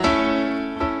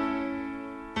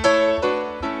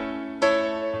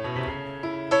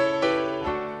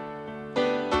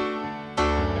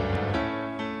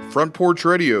Front Porch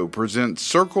Radio presents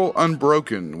Circle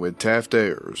Unbroken with Taft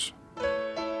Ayers.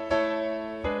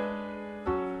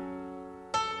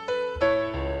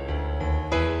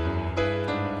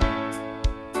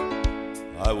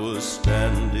 I was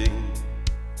standing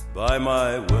by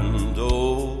my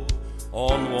window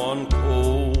on one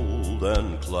cold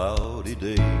and cloudy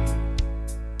day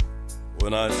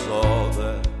when I saw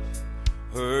that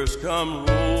hearse come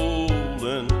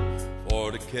rolling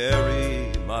for to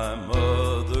carry my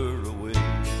mother away.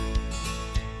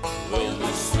 Will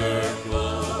the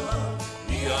circle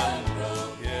be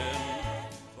unbroken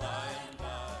by and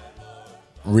by, Lord?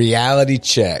 Reality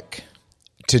check.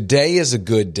 Today is a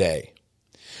good day.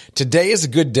 Today is a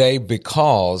good day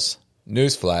because,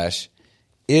 newsflash,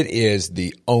 it is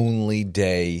the only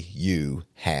day you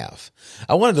have.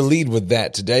 I wanted to lead with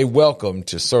that today. Welcome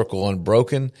to Circle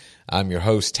Unbroken. I'm your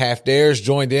host, Taft Ayers,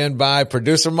 joined in by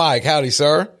producer Mike. Howdy,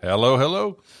 sir. Hello,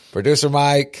 hello. Producer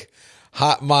Mike,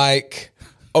 hot mic,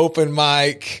 open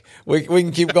mic. We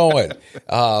can keep going.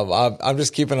 I'm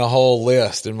just keeping a whole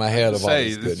list in my head of all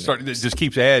these good names. It just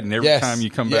keeps adding every time you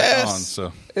come back on.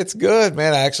 So it's good,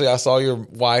 man. I saw your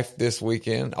wife this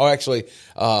weekend. Oh, actually,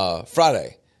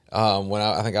 Friday. When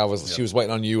I think she was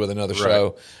waiting on you with another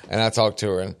show, and I talked to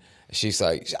her, and she's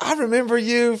like, I remember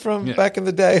you from back in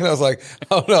the day. And I was like,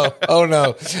 oh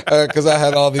no. Because I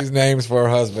had all these names for her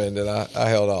husband, and I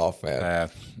held off, man.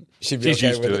 She's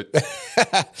used to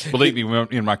it. Believe me,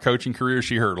 in my coaching career,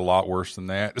 she heard a lot worse than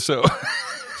that. So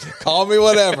call me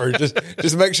whatever.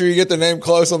 Just make sure you get the name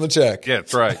close on the check. Yeah,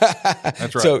 that's right.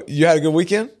 That's right. So you had a good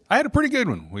weekend? I had a pretty good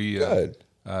one. We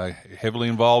heavily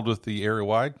involved with the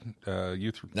area-wide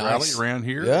youth rally around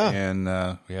here, and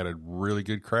we had a really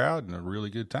good crowd and a really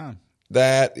good time.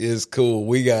 That is cool.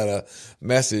 We got a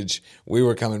message. We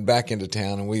were coming back into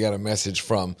town, and we got a message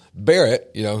from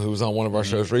Barrett, who was on one of our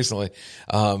shows recently,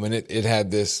 and it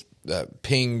had this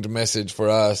pinged message for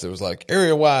us. It was like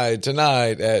area-wide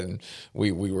tonight, and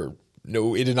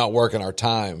it did not work in our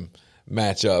time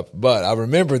matchup, but I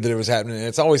remembered that it was happening, and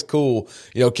it's always cool,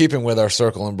 keeping with our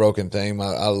Circle Unbroken theme.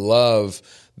 I love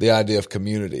the idea of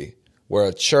community, where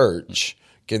a church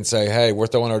can say, hey, we're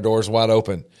throwing our doors wide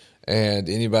open, and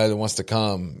anybody that wants to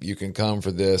come, you can come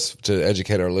for this, to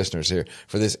educate our listeners here,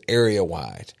 for this area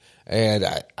wide. And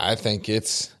I think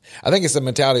it's the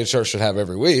mentality a church should have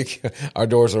every week. Our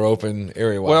doors are open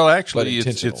area wide. Well, actually, it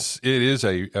is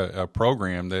a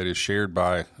program that is shared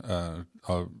by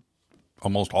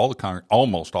almost all the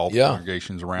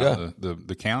congregations around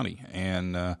the county,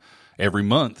 and every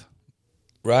month,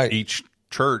 right, each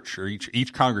church or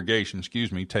each congregation,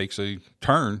 takes a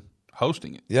turn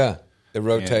hosting it. Yeah, it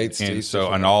rotates,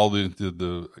 and all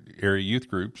the area youth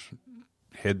groups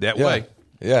head that way.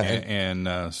 Yeah,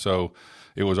 and so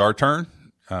it was our turn.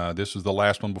 This was the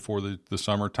last one before the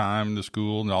summertime, the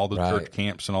school and all the church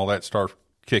camps and all that start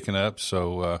kicking up.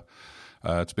 So.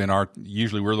 It's been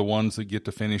usually we're the ones that get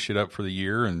to finish it up for the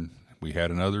year, and we had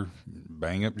another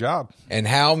bang-up job. And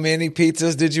how many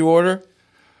pizzas did you order?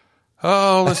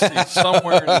 Oh, let's see,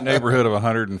 somewhere in the neighborhood of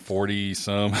 140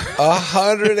 some.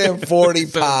 140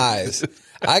 pies.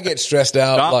 I get stressed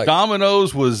out.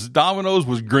 Domino's was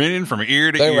grinning from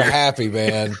ear to ear. They were happy,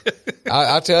 man.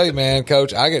 I tell you, man,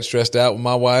 Coach, I get stressed out when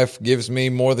my wife gives me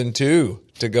more than two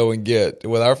to go and get.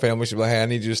 With our family, she'll be like, hey, I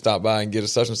need you to stop by and get a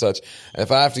such and such. And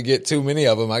if I have to get too many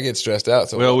of them, I get stressed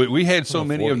out. So we had so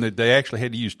many of them that they actually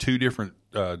had to use two different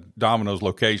Domino's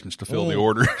locations to fill the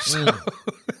order.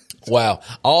 Wow.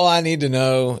 All I need to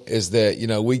know is that,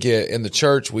 we get in the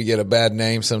church, we get a bad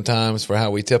name sometimes for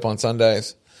how we tip on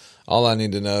Sundays. All I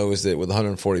need to know is that with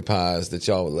 140 pies, that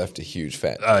y'all left a huge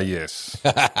fat. Yes,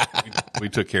 we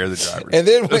took care of the drivers, and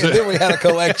then we had a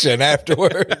collection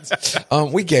afterwards.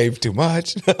 We gave too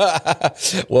much.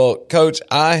 Well, Coach,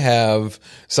 I have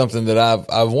something that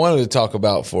I've wanted to talk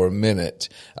about for a minute,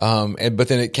 but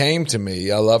then it came to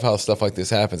me. I love how stuff like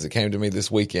this happens. It came to me this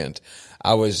weekend.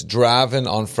 I was driving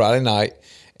on Friday night,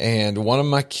 and one of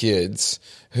my kids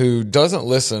who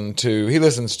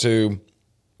listens to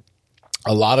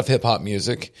a lot of hip hop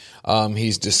music.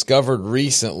 He's discovered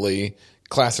recently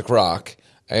classic rock,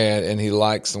 and he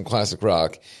likes some classic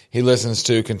rock. He listens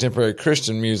to contemporary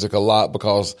Christian music a lot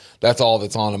because that's all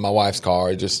that's on in my wife's car.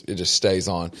 It just stays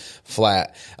on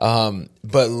flat.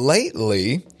 But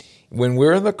lately, when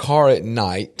we're in the car at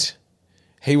night,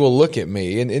 he will look at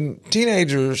me, and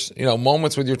teenagers,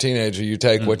 moments with your teenager, you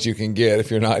take what you can get if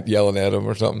you're not yelling at him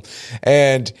or something.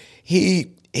 And he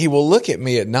will look at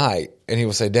me at night, and he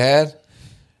will say, Dad,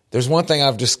 there's one thing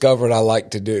I've discovered I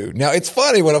like to do. Now, it's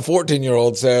funny when a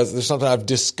 14-year-old says, there's something I've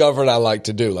discovered I like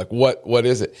to do. Like, what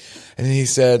is it? And he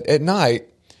said, at night,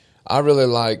 I really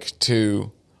like to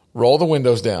roll the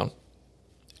windows down,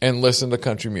 and listen to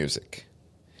country music.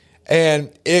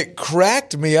 And it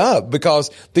cracked me up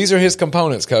because these are his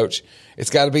components, Coach. It's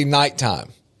got to be nighttime.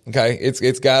 Okay.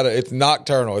 It's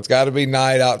nocturnal. It's got to be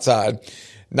night outside.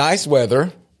 Nice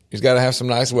weather. He's got to have some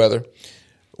nice weather.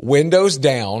 Windows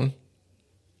down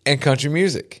and country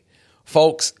music.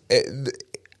 Folks,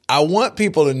 I want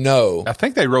people to know. I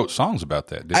think they wrote songs about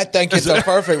that. I think it's a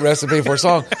perfect recipe for a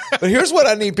song. But here's what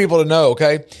I need people to know,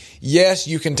 okay? Yes,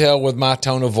 you can tell with my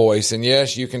tone of voice, and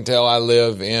yes, you can tell I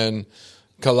live in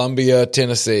Columbia,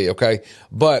 Tennessee, okay?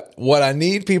 But what I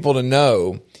need people to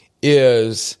know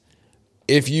is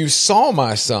if you saw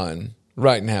my son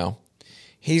right now,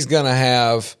 he's going to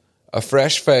have a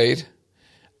fresh fade,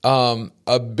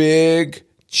 a big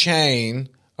chain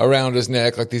around his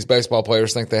neck, like these baseball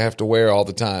players think they have to wear all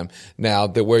the time now,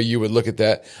 that where you would look at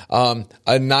that.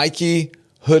 A Nike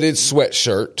hooded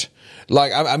sweatshirt.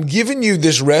 Like, I'm giving you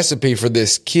this recipe for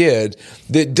this kid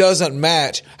that doesn't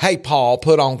match, hey, Paul,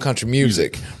 put on country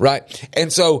music, right?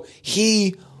 And so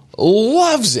he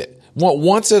loves it,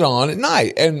 wants it on at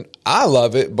night. And I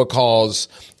love it because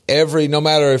no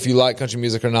matter if you like country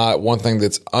music or not, one thing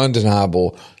that's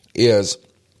undeniable is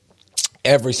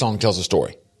every song tells a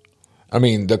story. I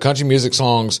mean, the country music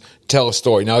songs tell a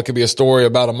story. Now, it could be a story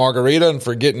about a margarita and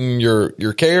forgetting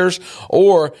your cares,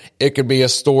 or it could be a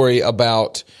story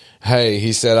about, hey,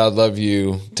 he said, I love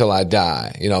you till I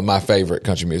die. You know, my favorite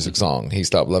country music song, He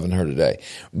Stopped Loving Her Today.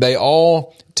 They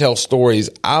all tell stories,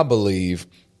 I believe,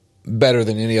 better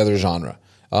than any other genre.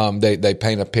 They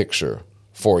paint a picture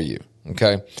for you.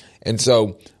 Okay. And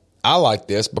so I like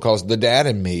this because the dad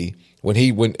in me, when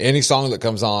any song that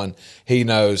comes on, he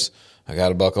knows, I got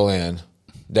to buckle in.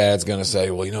 Dad's going to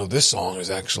say, well, you know, this song is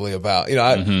actually about, you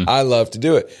know, I love to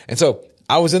do it. And so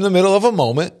I was in the middle of a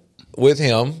moment with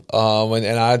him.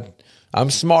 And I'm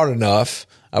smart enough,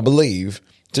 I believe,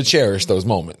 to cherish those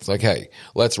moments. Like, hey,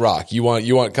 let's rock. You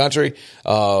want country?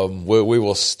 We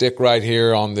will stick right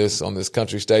here on this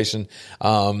country station.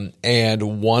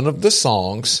 And one of the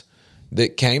songs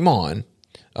that came on,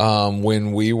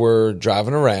 when we were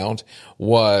driving around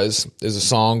is a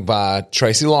song by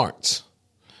Tracy Lawrence.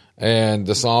 And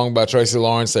the song by Tracy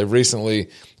Lawrence, they've recently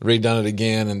redone it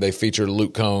again, and they featured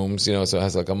Luke Combs, you know, so it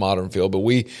has like a modern feel. But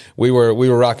we were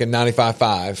rocking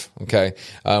 95.5, okay?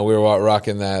 We were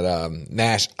rocking that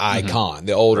Nash Icon,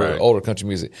 the older country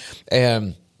music.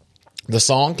 And the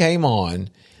song came on,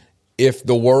 If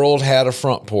the World Had a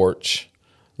Front Porch,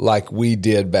 like we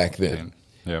did back then.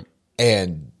 Yep.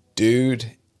 And dude,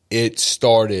 it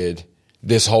started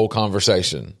this whole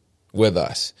conversation with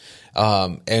us.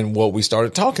 And what we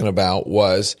started talking about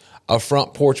was a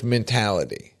front porch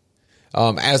mentality,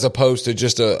 as opposed to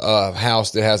just a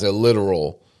house that has a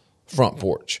literal front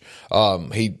porch.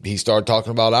 He started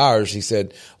talking about ours. He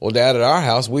said, well, Dad, at our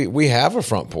house, we have a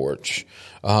front porch.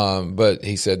 But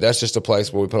he said, that's just a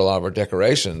place where we put a lot of our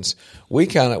decorations. We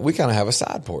kind of have a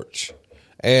side porch.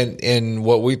 And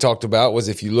what we talked about was,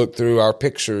 if you look through our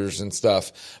pictures and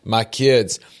stuff, my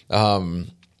kids,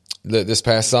 this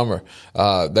past summer,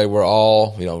 they were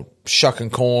all, you know,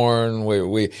 shucking corn.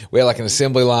 We had like an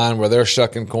assembly line where they're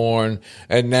shucking corn,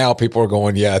 and now people are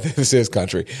going, yeah, this is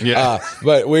country. Yeah.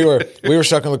 But we were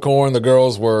shucking the corn. The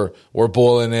girls were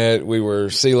boiling it. We were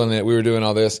sealing it. We were doing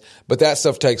all this, but that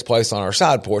stuff takes place on our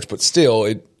side porch, but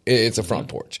still it's a front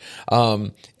porch.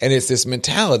 And it's this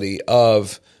mentality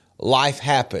of life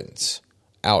happens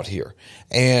out here.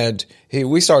 And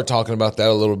we started talking about that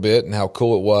a little bit and how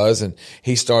cool it was. And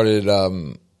he started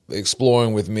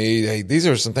exploring with me, hey, these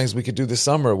are some things we could do this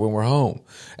summer when we're home,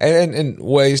 and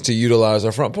ways to utilize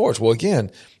our front porch. Well, again,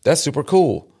 that's super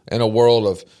cool in a world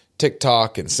of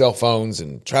TikTok and cell phones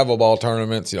and travel ball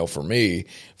tournaments, you know,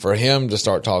 for him to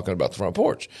start talking about the front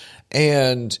porch.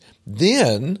 And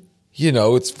then, you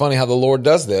know, it's funny how the Lord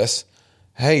does this.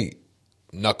 Hey,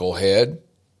 knucklehead,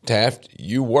 Taft,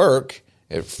 you work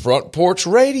at Front Porch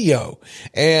Radio.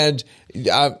 And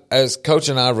as Coach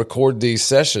and I record these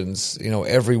sessions, you know,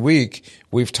 every week,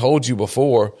 we've told you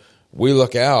before, we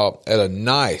look out at a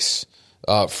nice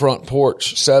front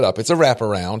porch setup. It's a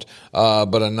wraparound,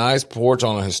 but a nice porch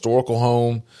on a historical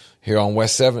home here on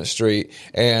West 7th Street.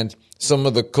 And some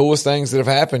of the coolest things that have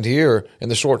happened here in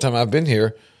the short time I've been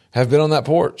here have been on that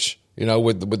porch. You know,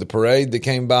 with the parade that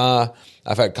came by,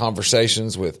 I've had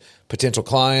conversations with potential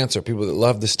clients or people that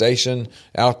love the station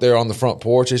out there on the front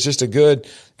porch. It's just a good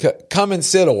come and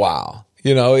sit a while.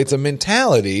 You know, it's a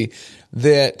mentality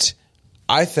that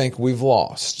I think we've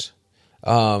lost,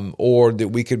 or that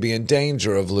we could be in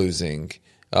danger of losing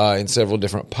in several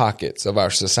different pockets of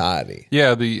our society.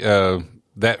 Yeah,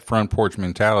 that front porch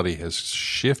mentality has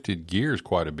shifted gears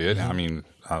quite a bit. I mean,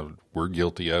 we're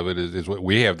guilty of it. Is what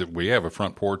we have a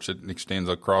front porch that extends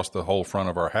across the whole front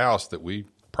of our house that we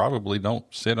probably don't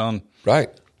sit on. Right.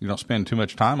 You don't spend too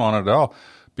much time on it at all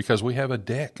because we have a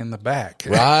deck in the back.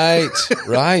 Right.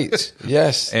 Right.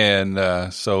 Yes.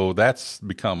 And so that's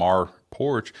become our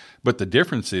porch. But the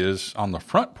difference is on the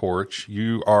front porch,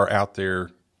 you are out there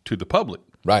to the public.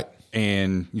 Right.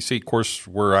 And you see, of course,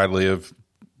 where I live,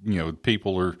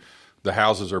 the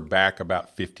houses are back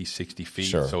about 50, 60 feet.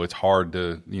 Sure. So it's hard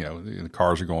to, the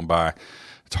cars are going by.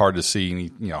 It's hard to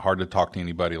see, hard to talk to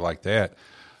anybody like that.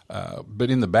 But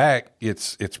in the back,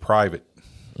 it's private.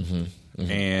 Mm-hmm.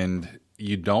 Mm-hmm. And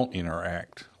you don't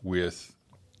interact with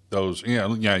those,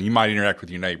 you might interact with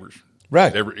your neighbors.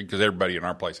 Right. Because everybody in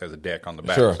our place has a deck on the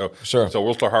back. Sure. So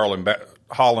we'll start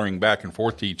hollering back and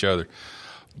forth to each other.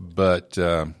 But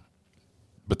I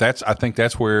think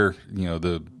that's where,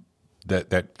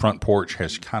 that front porch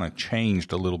has kind of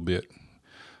changed a little bit.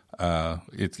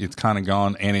 It's kind of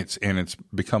gone and it's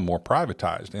become more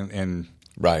privatized and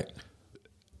right.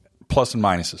 Plus and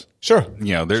minuses. Sure.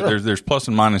 There's plus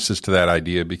and minuses to that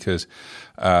idea because,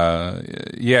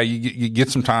 you get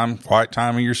some quiet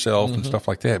time of yourself mm-hmm. and stuff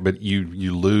like that, but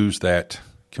you lose that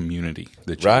community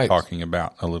that you're talking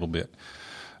about a little bit.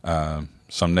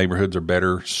 Some neighborhoods are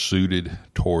better suited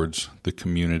towards the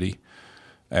community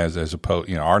as opposed,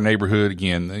 our neighborhood,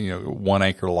 again, 1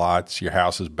 acre lots, your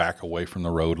house is back away from the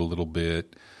road a little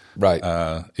bit. Right.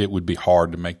 It would be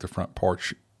hard to make the front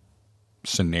porch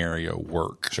scenario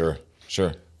work. Sure.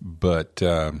 But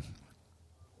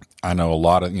I know a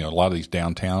lot of these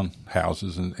downtown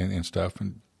houses and stuff,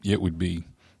 and it would be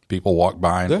people walk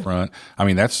by in front. I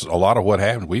mean, that's a lot of what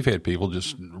happened. We've had people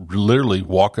just literally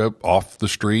walk up off the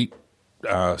street,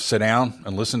 sit down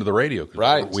and listen to the radio.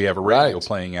 Right. We have a radio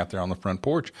playing out there on the front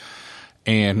porch,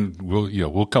 and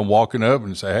we'll come walking up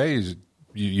and say, "Hey,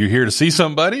 you here to see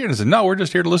somebody?" And I said, "No, we're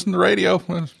just here to listen to the radio."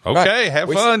 Well, okay,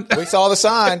 have fun. We saw the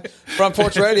sign, front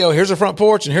porch radio. Here's a front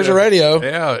porch and here's a radio.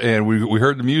 Yeah, and we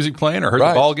heard the music playing or heard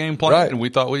the ball game playing, and we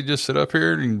thought we'd just sit up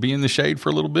here and be in the shade for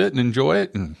a little bit and enjoy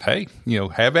it. And hey,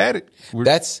 have at it.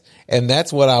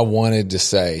 That's what I wanted to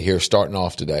say here, starting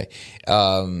off today,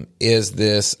 is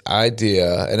this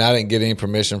idea. And I didn't get any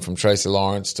permission from Tracy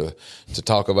Lawrence to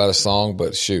talk about a song,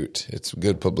 but shoot, it's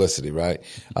good publicity, right?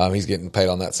 He's getting paid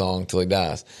on that song till he dies.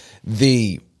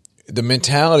 The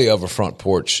mentality of a front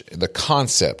porch, the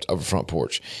concept of a front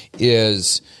porch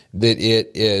is that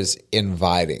it is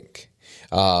inviting.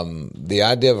 The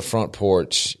idea of a front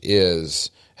porch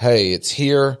is, hey, it's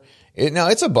here. Now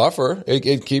it's a buffer.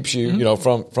 It keeps you,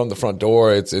 mm-hmm. From the front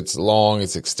door. It's long.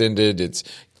 It's extended.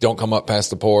 Don't come up past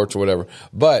the porch or whatever.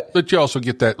 But you also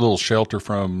get that little shelter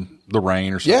from the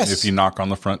rain or something. Yes. If you knock on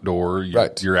the front door,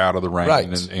 you're out of the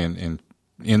rain and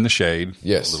in the shade a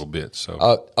little bit.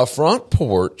 So a front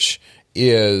porch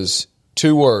is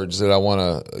 2 words that I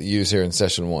want to use here in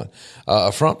session 1.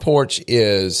 A front porch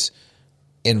is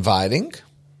inviting,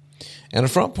 and a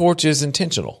front porch is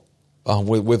intentional.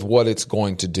 With what it's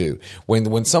going to do.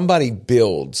 When somebody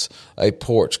builds a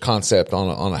porch concept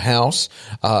on a house,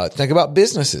 think about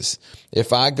businesses.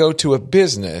 If I go to a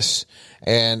business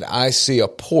and I see a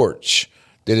porch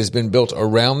that has been built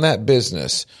around that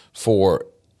business for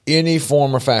any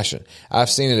form or fashion, I've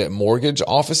seen it at mortgage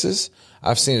offices.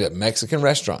 I've seen it at Mexican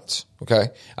restaurants. Okay.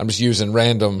 I'm just using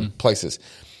random places.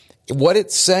 What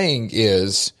it's saying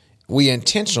is we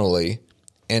intentionally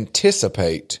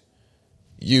anticipate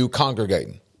you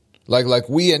congregating. Like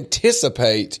we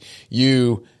anticipate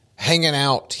you hanging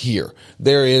out here.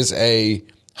 There is a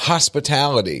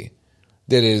hospitality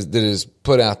that is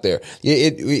put out there.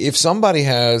 If somebody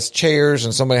has chairs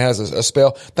and somebody has a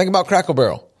spell, think about Crackle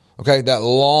Barrel. Okay. That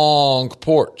long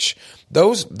porch.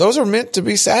 Those are meant to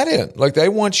be sat in. Like they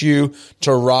want you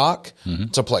to rock, mm-hmm.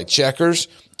 to play checkers,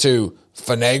 to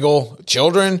finagle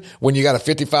children when you got a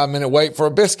 55-minute wait for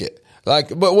a biscuit.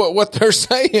 But what they're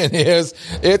saying is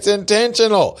it's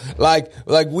intentional. Like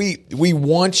we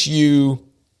want you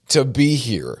to be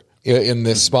here in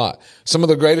this spot. Some of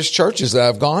the greatest churches that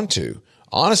I've gone to,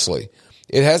 honestly,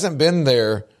 it hasn't been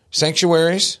their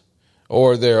sanctuaries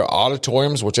or their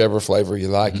auditoriums, whichever flavor you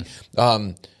like,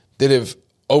 mm-hmm. That have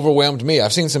overwhelmed me.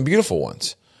 I've seen some beautiful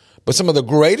ones, but some of the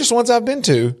greatest ones I've been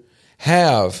to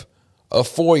have a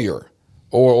foyer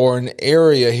or an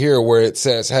area here where it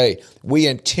says, hey, we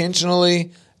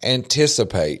intentionally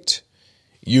anticipate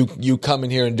you coming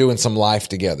here and doing some life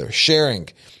together, sharing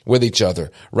with each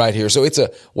other right here. So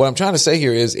what I'm trying to say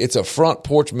here is it's a front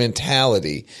porch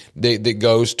mentality that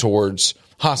goes towards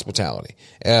hospitality.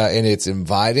 And it's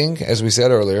inviting, as we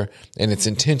said earlier, and it's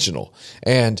intentional.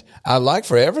 And I'd like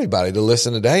for everybody to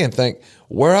listen today and think,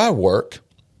 where I work,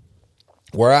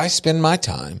 where I spend my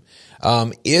time,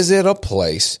 is it a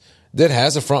place that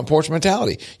has a front porch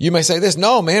mentality? You may say this,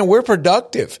 no, man, we're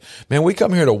productive. Man, we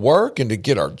come here to work and to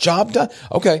get our job done.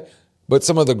 Okay. But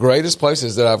some of the greatest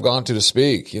places that I've gone to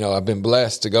speak, I've been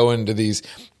blessed to go into these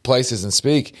places and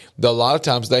speak. A lot of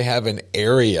times they have an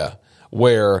area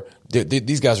where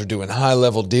these guys are doing high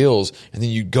level deals, and then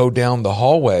you go down the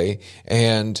hallway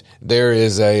and there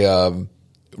is a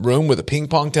room with a ping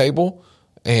pong table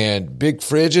and big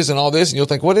fridges and all this. And you'll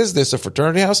think, what is this, a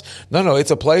fraternity house? No,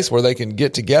 it's a place where they can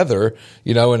get together,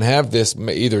 and have this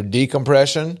either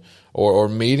decompression or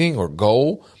meeting or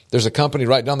goal. There's a company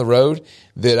right down the road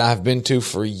that I've been to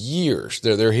for years.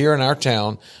 They're here in our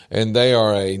town, and they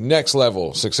are a next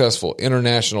level successful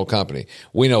international company.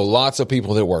 We know lots of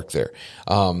people that work there.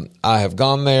 I have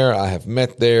gone there. I have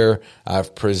met there.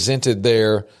 I've presented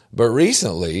there. But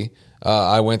recently,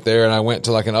 I went there and I went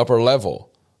to like an upper level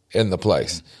in the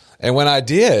place. And when I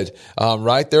did,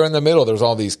 right there in the middle, there's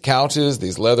all these couches,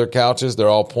 these leather couches. They're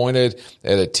all pointed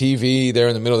at a TV. There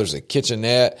in the middle, there's a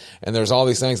kitchenette, and there's all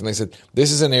these things. And they said,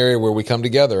 this is an area where we come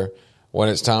together when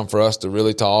it's time for us to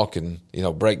really talk and,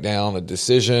 break down a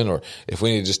decision, or if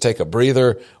we need to just take a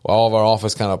breather. All of our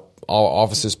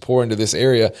offices pour into this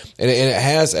area, and it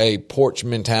has a porch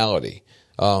mentality.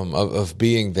 Of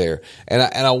being there. And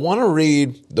I want to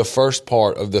read the first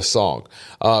part of this song,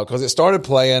 because it started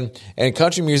playing, and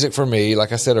country music for me,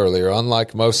 like I said earlier,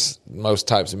 unlike most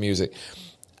types of music,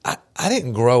 I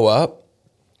didn't grow up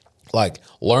like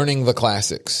learning the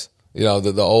classics,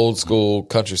 the old school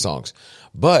country songs,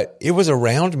 but it was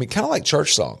around me, kind of like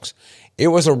church songs. It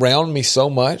was around me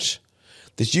so much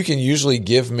that you can usually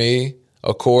give me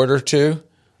a chord or two,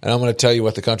 and I'm going to tell you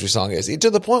what the country song is, to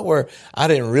the point where I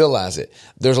didn't realize it.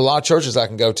 There's a lot of churches I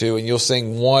can go to, and you'll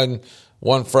sing one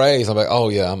phrase. I'm like, oh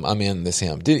yeah, I'm in this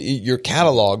hymn. Your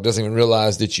catalog doesn't even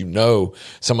realize that you know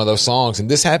some of those songs. And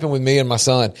this happened with me and my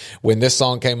son when this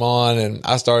song came on, and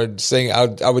I started singing.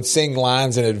 I would sing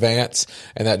lines in advance,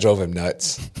 and that drove him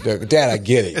nuts. Dad, I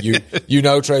get it. You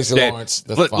know Tracy Dad, Lawrence.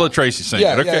 Let Tracy sing.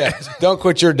 Yeah, Okay. yeah. Don't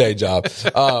quit your day job.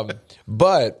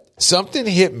 But something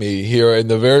hit me here in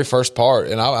the very first part,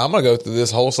 and I'm going to go through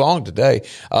this whole song today.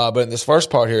 But in this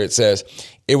first part here, it says,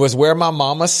 it was where my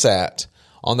mama sat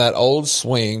on that old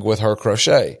swing with her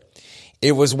crochet.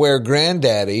 It was where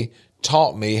granddaddy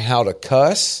taught me how to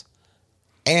cuss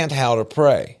and how to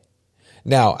pray.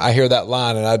 Now, I hear that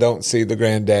line, and I don't see the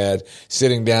granddad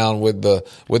sitting down with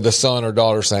the son or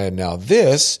daughter saying, now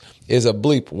this is a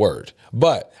bleep word.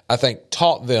 But I think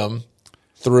taught them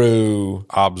through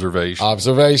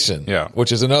observation, yeah,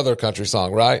 which is another country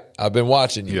song, right? I've been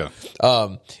watching you.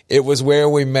 Yeah. It was where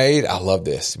we made, I love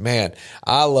this, man.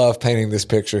 I love painting this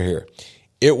picture here.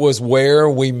 It was where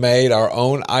we made our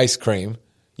own ice cream.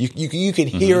 You can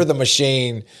hear the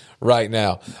machine right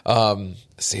now.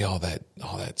 See all that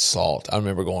salt. I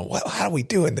remember going, how are we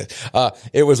doing this?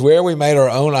 It was where we made our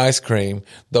own ice cream,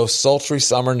 those sultry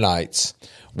summer nights,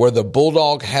 where the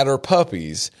bulldog had her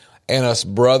puppies and us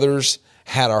brothers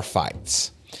had our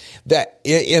fights. That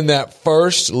in that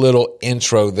first little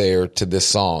intro there to this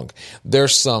song,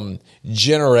 there's some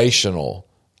generational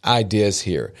ideas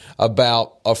here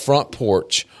about a front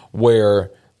porch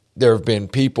where there have been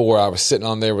people where I was sitting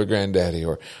on there with granddaddy,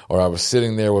 or I was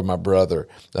sitting there with my brother,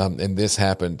 and this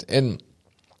happened. And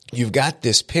you've got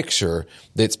this picture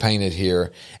that's painted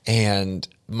here. And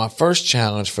my first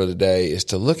challenge for today is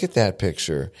to look at that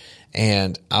picture,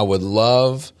 and I would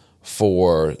love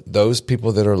for those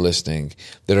people that are listening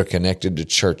that are connected to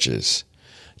churches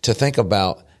to think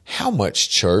about how much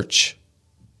church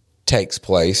takes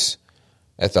place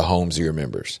at the homes of your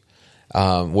members.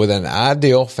 With an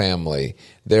ideal family,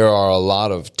 there are a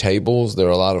lot of tables, there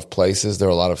are a lot of places, there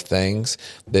are a lot of things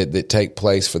that take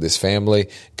place for this family.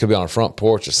 It could be on a front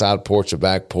porch, a side porch, a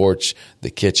back porch, the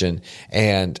kitchen.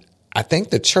 And I think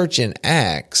the church in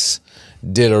Acts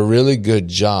did a really good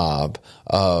job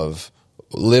of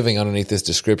living underneath this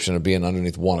description of being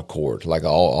underneath one accord, like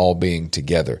all being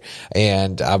together.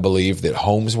 And I believe that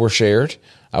homes were shared.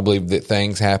 I believe that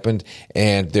things happened,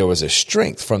 and there was a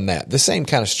strength from that. The same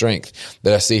kind of strength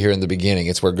that I see here in the beginning.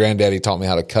 It's where granddaddy taught me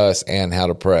how to cuss and how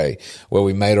to pray, where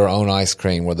we made our own ice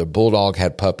cream, where the bulldog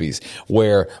had puppies,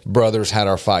 where brothers had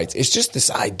our fights. It's just this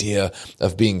idea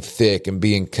of being thick and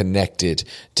being connected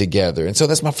together. And so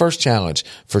that's my first challenge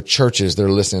for churches that are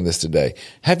listening to this today.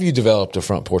 Have you developed a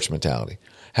front porch mentality?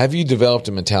 Have you developed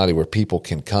a mentality where people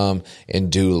can come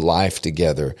and do life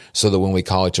together so that when we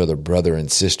call each other brother and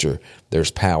sister,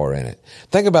 there's power in it?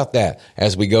 Think about that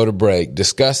as we go to break,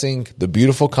 discussing the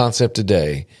beautiful concept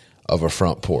today of a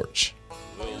front porch.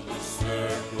 Will the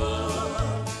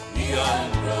circle be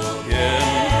unbroken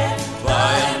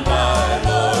by and by?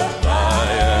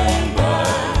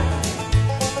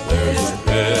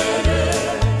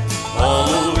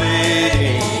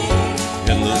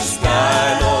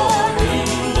 Shiloh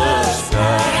in the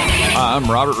sky. Hi, I'm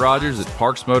Robert Rogers at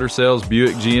Parks Motor Sales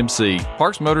Buick GMC.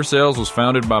 Parks Motor Sales was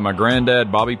founded by my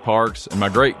granddad, Bobby Parks, and my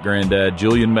great-granddad,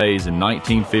 Julian Mays, in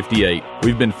 1958.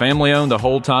 We've been family-owned the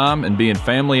whole time, and being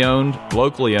family-owned,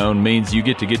 locally owned, means you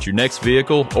get to get your next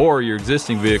vehicle or your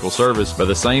existing vehicle serviced by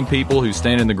the same people who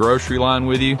stand in the grocery line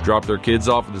with you, drop their kids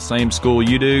off at the same school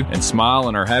you do, and smile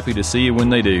and are happy to see you when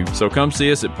they do. So come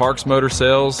see us at Parks Motor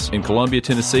Sales in Columbia,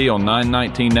 Tennessee on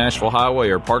 919 Nashville Highway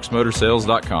or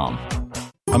parksmotorsales.com.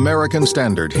 American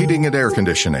Standard Heating and Air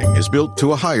Conditioning is built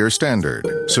to a higher standard,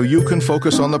 so you can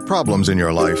focus on the problems in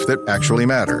your life that actually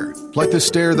matter, like the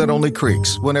stair that only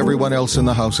creaks when everyone else in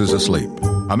the house is asleep.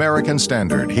 American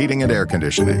Standard Heating and Air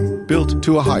Conditioning, built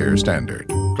to a higher standard.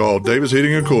 Call Davis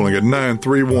Heating and Cooling at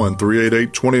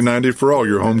 931-388-2090 for all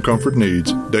your home comfort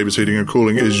needs. Davis Heating and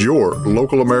Cooling is your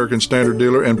local American Standard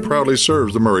dealer and proudly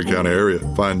serves the Murray County area.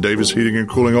 Find Davis Heating and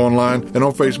Cooling online and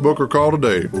on Facebook or call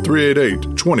today,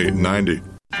 388-2090.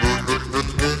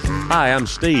 Hi, I'm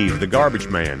Steve, the Garbage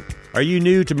Man. Are you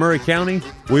new to Murray County?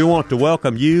 We want to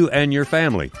welcome you and your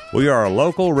family. We are a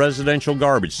local residential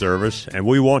garbage service, and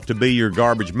we want to be your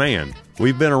garbage man.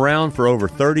 We've been around for over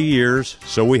 30 years,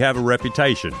 so we have a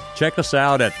reputation. Check us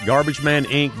out at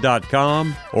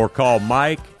garbagemaninc.com or call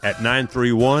Mike at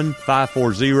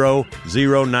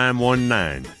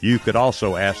 931-540-0919. You could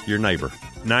also ask your neighbor.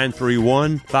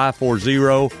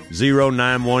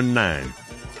 931-540-0919.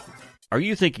 Are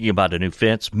you thinking about a new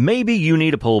fence? Maybe you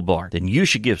need a pole barn. Then you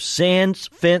should give Sands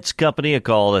Fence Company a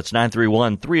call. That's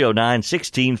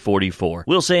 931-309-1644.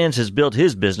 Will Sands has built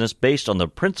his business based on the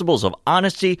principles of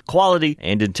honesty, quality,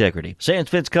 and integrity. Sands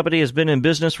Fence Company has been in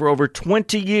business for over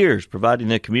 20 years, providing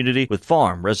the community with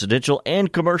farm, residential,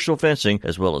 and commercial fencing,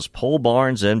 as well as pole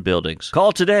barns and buildings.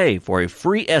 Call today for a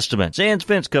free estimate. Sands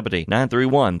Fence Company,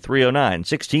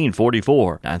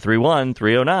 931-309-1644.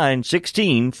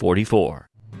 931-309-1644.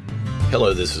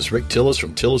 Hello, this is Rick Tillis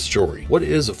from Tillis Jewelry. What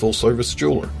is a full-service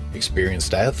jeweler? Experienced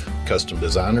staff, custom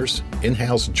designers,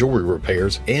 in-house jewelry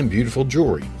repairs, and beautiful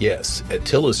jewelry. Yes, at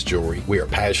Tillis Jewelry, we are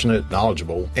passionate,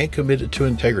 knowledgeable, and committed to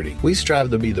integrity. We strive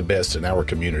to be the best in our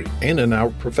community and in our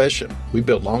profession. We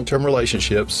build long-term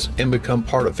relationships and become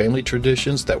part of family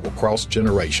traditions that will cross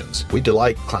generations. We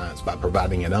delight clients by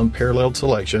providing an unparalleled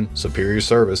selection, superior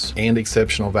service, and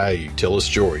exceptional value. Tillis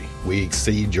Jewelry, we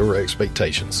exceed your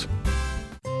expectations.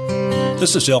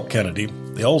 This is Elk Kennedy.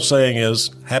 The old saying is,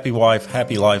 happy wife,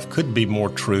 happy life couldn't be more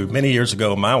true. Many years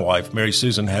ago, my wife, Mary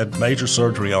Susan, had major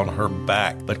surgery on her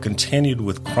back, but continued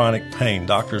with chronic pain.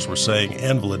 Doctors were saying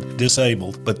invalid,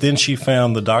 disabled, but then she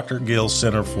found the Dr. Gill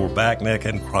Center for Back, Neck,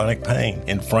 and Chronic Pain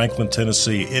in Franklin,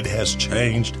 Tennessee. It has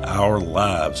changed our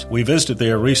lives. We visited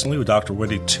there recently with Dr.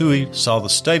 Wendy Toohey, saw the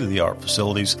state-of-the-art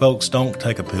facilities. Folks, don't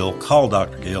take a pill. Call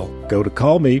Dr. Gill. Go to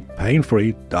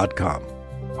callmepainfree.com.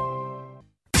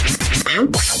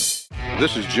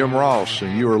 This is Jim Ross,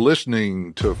 and you are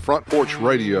listening to Front Porch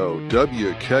Radio,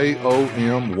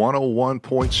 WKOM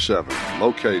 101.7,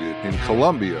 located in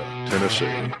Columbia,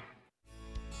 Tennessee.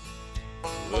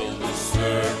 Will the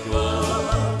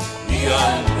circle be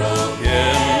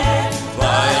unbroken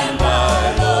by and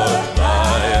by, Lord,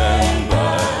 by and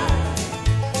by?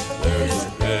 There's a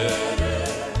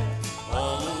better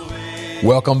on the way.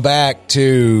 Welcome back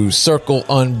to Circle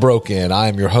Unbroken. I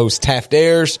am your host, Taft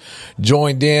Ayers,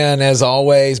 joined in, as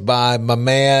always, by my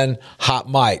man, Hot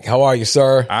Mike. How are you,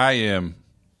 sir? I am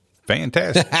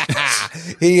fantastic.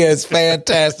 He is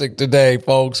fantastic today,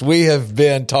 folks. We have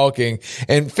been talking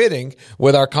and fitting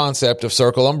with our concept of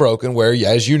Circle Unbroken, where,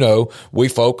 as you know, we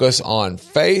focus on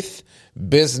faith,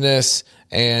 business,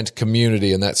 and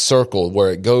community, and that circle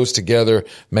where it goes together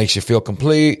makes you feel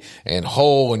complete and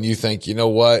whole, and you think, you know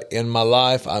what, in my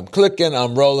life I'm clicking,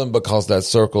 I'm rolling, because that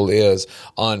circle is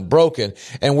unbroken.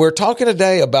 And we're talking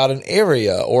today about an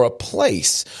area or a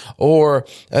place or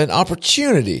an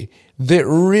opportunity that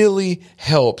really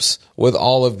helps with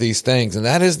all of these things, and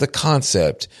that is the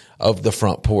concept of the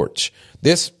front porch.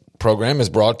 This program is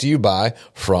brought to you by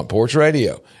Front Porch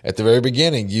Radio. At the very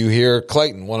beginning, you hear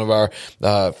Clayton, one of our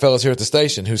fellows here at the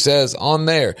station, who says on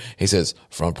there, he says,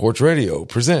 Front Porch Radio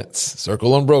presents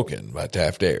Circle Unbroken by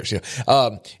Taft Ayers.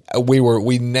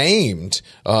 We named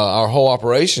our whole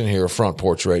operation here Front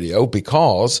Porch Radio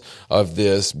because of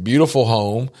this beautiful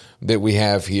home that we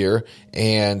have here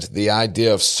and the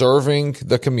idea of serving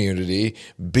the community,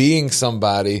 being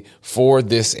somebody for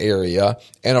this area,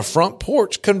 and a front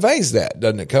porch conveys that,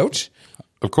 doesn't it, Coach?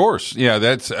 Of course. Yeah,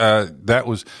 that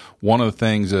was one of the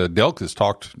things Delk has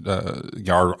talked,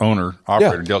 our owner,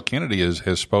 operator, Delk Kennedy,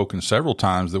 has spoken several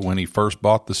times, that when he first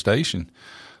bought the station,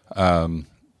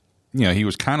 he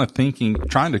was kind of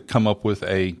trying to come up with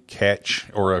a catch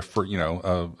or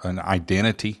an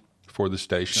identity for the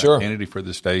station, identity for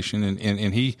the station.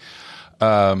 And he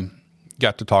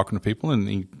got to talking to people,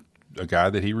 and a guy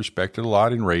that he respected a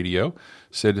lot in radio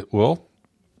said,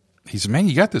 he said, man,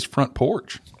 you got this front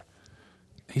porch.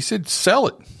 He said, sell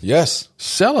it. Yes.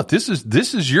 Sell it. This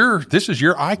is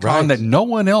your icon that no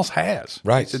one else has.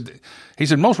 Right. He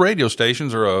said most radio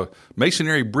stations are a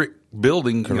masonry brick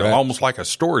building, almost like a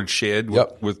storage shed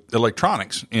with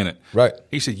electronics in it. Right.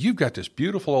 He said, you've got this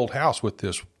beautiful old house with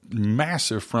this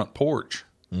massive front porch.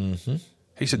 Mm-hmm.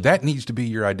 He said, that needs to be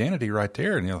your identity right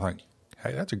there. And you're like,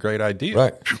 hey, that's a great idea.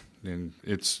 Right. And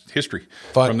it's history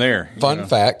from there. Fun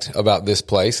fact about this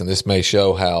place, and this may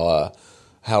show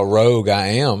how rogue I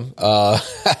am,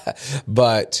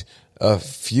 but a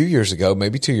few years ago,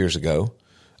 maybe 2 years ago,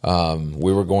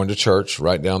 we were going to church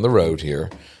right down the road here,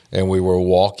 and we were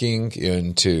walking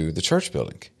into the church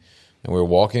building. And we were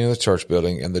walking into the church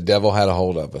building, and the devil had a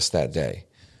hold of us that day.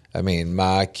 I mean,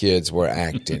 my kids were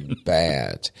acting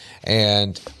bad.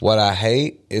 And what I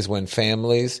hate is when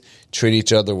families treat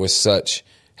each other with such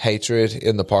hatred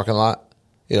in the parking lot.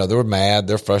 They were mad,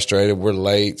 they're frustrated, we're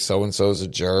late, so-and-so's a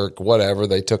jerk, whatever,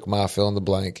 they took my fill in the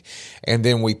blank. And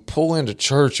then we pull into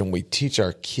church and we teach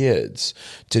our kids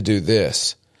to do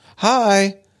this.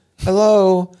 Hi,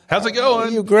 hello. How's it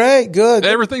going? You great, good.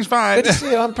 Everything's fine. Good to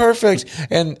see you, I'm perfect.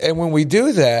 And when we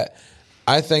do that,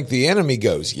 I think the enemy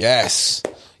goes, yes,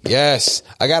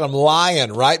 I got them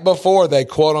lying right before they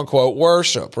quote-unquote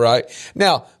worship, right?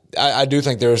 Now, I do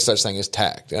think there is such thing as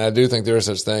tact, and I do think there is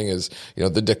such thing as,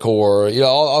 the decor,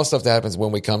 all the stuff that happens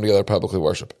when we come together publicly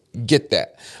worship. Get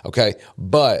that, okay?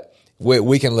 But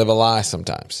we can live a lie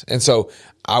sometimes. And so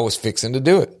I was fixing to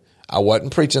do it. I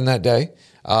wasn't preaching that day.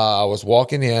 I was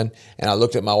walking in, and I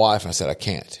looked at my wife, and I said, I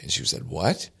can't. And she said,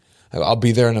 what? I'll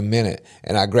be there in a minute.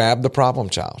 And I grabbed the problem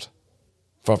child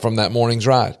from that morning's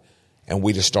ride, and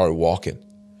we just started walking.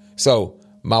 So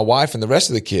my wife and the rest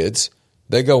of the kids,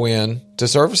 they go in to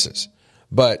services.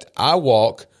 But I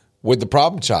walk with the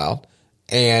problem child,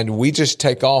 and we just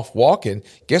take off walking.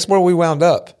 Guess where we wound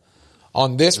up?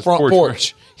 On this front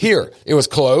porch here. It was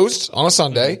closed on a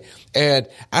Sunday, and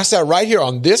I sat right here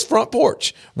on this front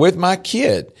porch with my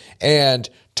kid and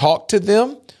talked to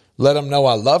them, let them know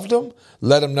I loved them,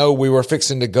 let them know we were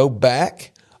fixing to go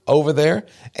back over there.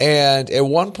 And at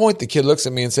one point, the kid looks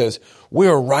at me and says, we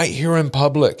are right here in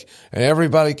public, and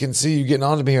everybody can see you getting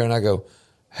on to me here. And I go,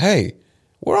 hey,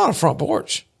 we're on a front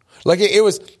porch. Like it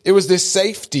was this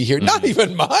safety here, not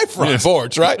even my front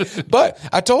porch, right? But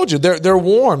I told you, they're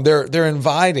warm, they're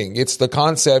inviting. It's the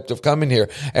concept of coming here.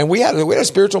 And we had a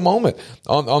spiritual moment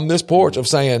on this porch of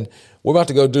saying, we're about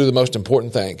to go do the most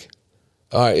important thing.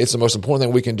 It's the most important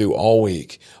thing we can do all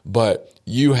week, but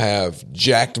you have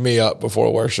jacked me up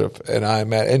before worship, and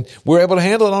and we're able to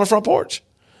handle it on a front porch.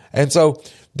 And so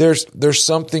there's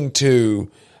something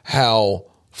to how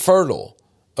fertile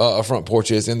a front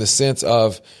porch is, in the sense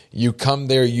of you come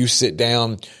there, you sit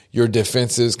down, your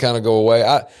defenses kind of go away.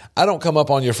 I don't come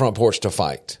up on your front porch to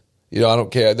fight. I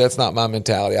don't care. That's not my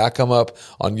mentality. I come up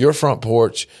on your front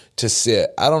porch to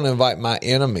sit. I don't invite my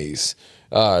enemies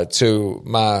to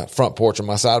my front porch or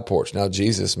my side porch. Now,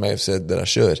 Jesus may have said that I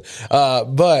should,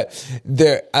 but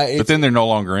then they're no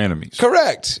longer enemies.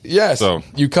 Correct. Yes. So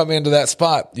you come into that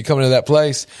spot, you come into that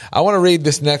place. I want to read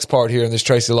this next part here in this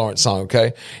Tracy Lawrence song. Okay.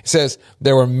 It says,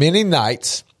 there were many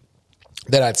nights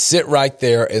that I'd sit right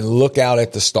there and look out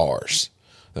at the stars.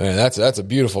 I mean, that's a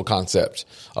beautiful concept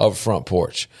of a front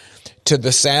porch. To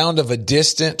the sound of a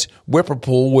distant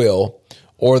whippoorwill wheel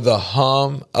or the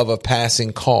hum of a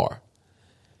passing car.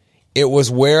 It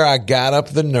was where I got up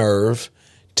the nerve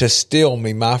to steal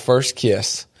me my first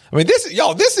kiss. I mean, this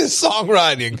is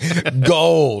songwriting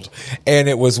gold. And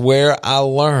it was where I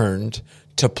learned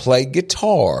to play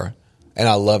guitar. And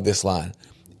I love this line.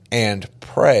 And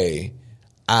pray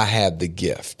I had the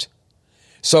gift.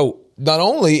 So not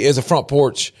only is a front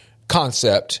porch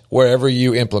concept, wherever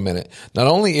you implement it, not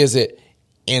only is it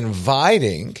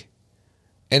inviting,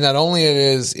 and not only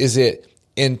is it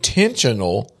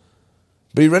intentional,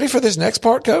 but are you ready for this next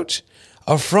part, Coach?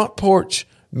 A front porch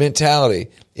mentality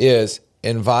is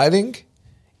inviting,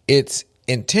 it's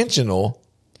intentional,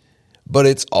 but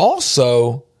it's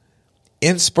also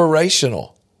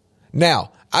inspirational.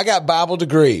 Now, I got Bible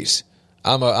degrees.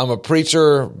 I'm a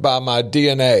preacher by my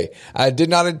DNA. I did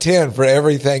not intend for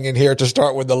everything in here to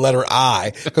start with the letter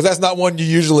I, because that's not one you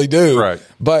usually do. Right.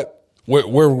 But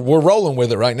we're rolling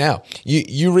with it right now.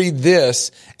 You read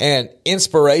this, and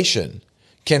inspiration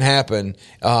can happen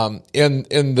in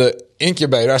the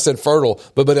incubator. I said fertile,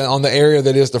 but on the area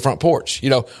that is the front porch.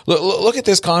 Look at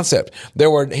this concept.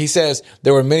 He says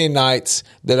there were many nights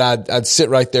that I'd sit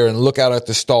right there and look out at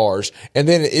the stars. And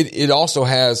then it also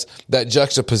has that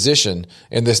juxtaposition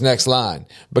in this next line,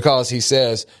 because he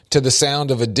says, to the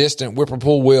sound of a distant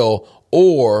whippoorwill wheel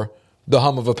or the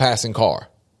hum of a passing car.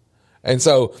 And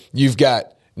so you've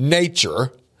got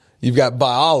nature, you've got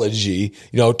biology,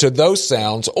 to those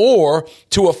sounds, or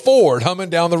to a Ford humming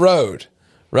down the road.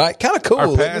 Right? Kind of cool.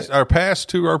 Our past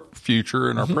to our future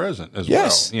and our present as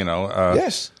well.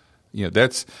 Yes.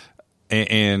 That's,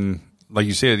 and like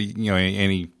you said,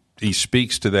 and he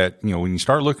speaks to that, when you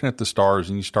start looking at the stars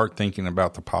and you start thinking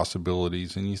about the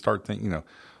possibilities and you start thinking,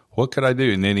 what could I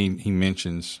do? And then he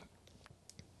mentions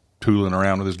tooling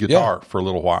around with his guitar for a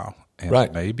little while.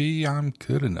 And maybe I'm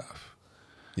good enough.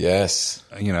 Yes.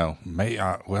 I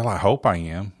hope I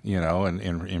am,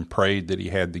 and prayed that he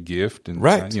had the gift. And,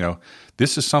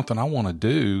 this is something I want to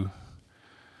do.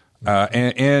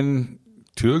 And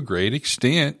to a great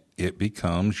extent, it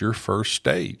becomes your first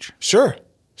stage. Sure.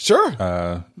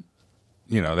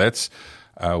 That's,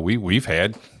 we've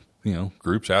had,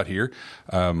 groups out here.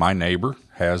 My neighbor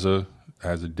has a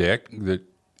deck that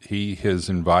he has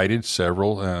invited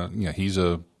several, he's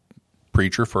a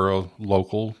preacher for a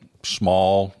local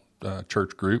small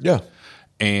church group. Yeah.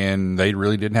 And they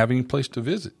really didn't have any place to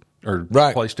visit or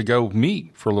place to go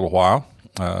meet for a little while.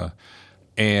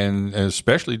 And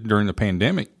especially during the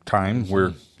pandemic time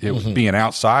where it was being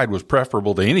outside was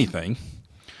preferable to anything.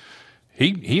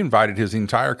 He invited his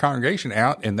entire congregation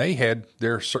out, and they had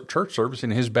their church service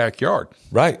in his backyard.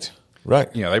 Right.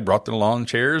 They brought the lawn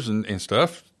chairs and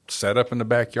stuff set up in the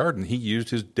backyard, and he used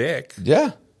his deck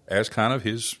as kind of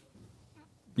his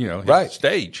his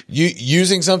stage.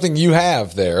 Using something you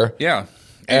have there. Yeah.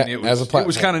 And as a platform. It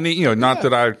was kind of neat, not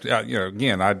that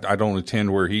again, I don't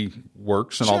attend where he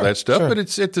works and all that stuff, but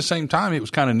it's at the same time, it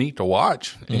was kind of neat to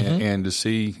watch and to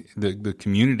see the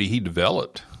community he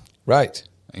developed. Right.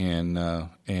 And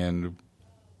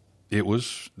it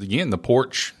was, again, the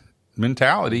porch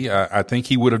mentality. I think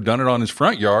he would have done it on his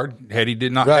front yard had he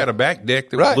did not had a back deck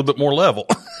that was a little bit more level.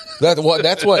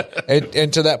 That's what,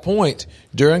 and to that point,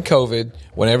 during COVID,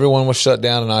 when everyone was shut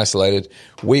down and isolated,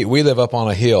 we live up on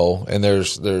a hill, and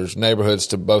there's neighborhoods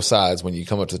to both sides when you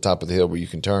come up to the top of the hill where you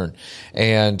can turn.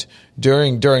 And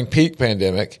during peak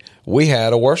pandemic, we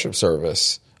had a worship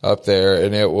service up there,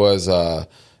 and it was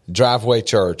driveway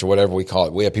church or whatever we call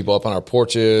it. We had people up on our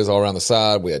porches all around the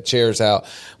side. We had chairs out.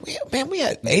 We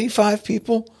had 85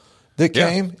 people that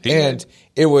came, and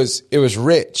it was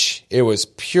rich. It was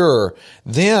pure.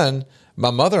 Then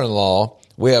my mother-in-law,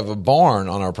 we have a barn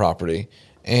on our property,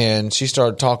 and she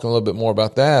started talking a little bit more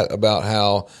about that, about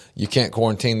how you can't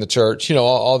quarantine the church,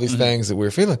 all these things that we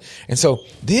were feeling. And so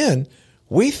then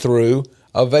we threw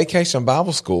a vacation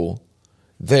Bible school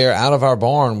there out of our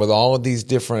barn with all of these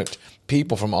different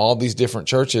people from all these different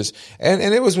churches, and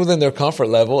it was within their comfort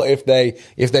level if they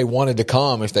wanted to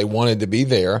come, if they wanted to be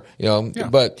there,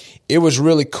 but it was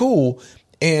really cool.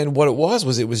 And what it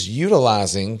was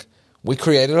utilizing, we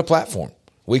created a platform.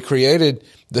 We created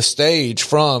the stage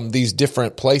from these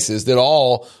different places that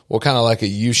all were kind of like a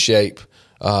U shape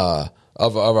of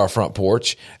our front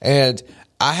porch. And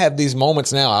I have these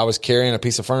moments now. I was carrying a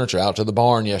piece of furniture out to the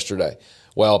barn yesterday.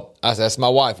 Well, I asked my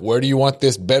wife, where do you want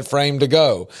this bed frame to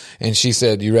go? And she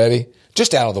said, you ready?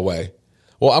 Just out of the way.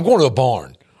 Well, I'm going to the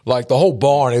barn. Like the whole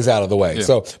barn is out of the way. Yeah.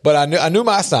 So, but I knew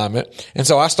my assignment. And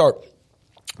so I start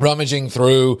rummaging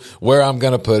through where I'm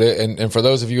going to put it. And for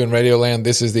those of you in Radio Land,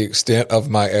 this is the extent of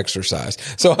my exercise.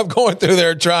 So I'm going through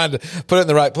there trying to put it in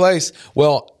the right place.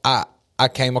 Well, I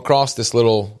came across this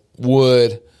little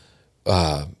wood,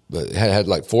 it had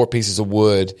like 4 pieces of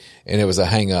wood, and it was a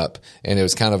hang up, and it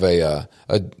was kind of a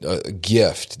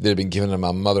gift that had been given to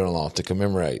my mother-in-law to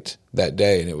commemorate that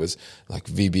day. And it was like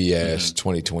VBS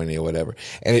 2020 or whatever.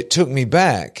 And it took me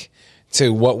back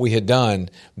to what we had done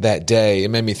that day.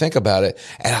 It made me think about it.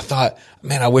 And I thought,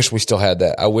 man, I wish we still had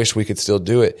that. I wish we could still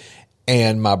do it.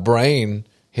 And my brain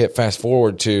hit fast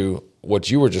forward to what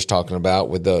you were just talking about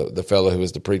with the fellow who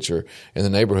was the preacher in the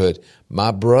neighborhood.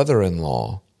 My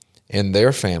brother-in-law and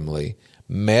their family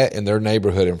met in their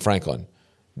neighborhood in Franklin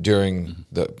during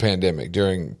the pandemic,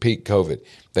 during peak COVID.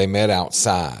 They met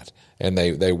outside and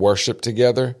they worshiped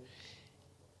together.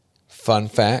 Fun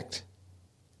fact,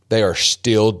 they are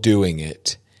still doing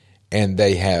it. And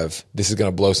this is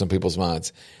going to blow some people's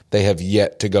minds, they have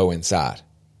yet to go inside.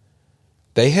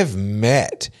 They have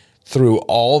met through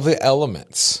all the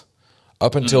elements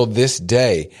up until this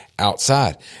day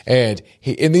outside. And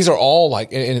these are all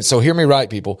like, and so hear me right,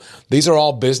 people. These are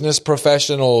all business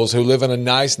professionals who live in a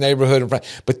nice neighborhood,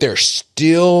 but they're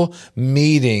still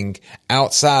meeting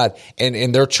outside. And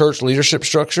in their church leadership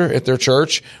structure at their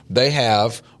church, they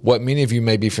have what many of you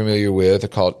may be familiar with. They're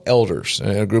called elders,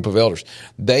 a group of elders.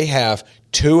 They have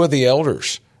 2 of the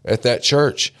elders at that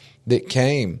church that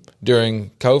came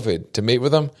during COVID to meet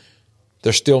with them.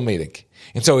 They're still meeting.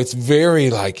 And so it's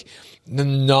very like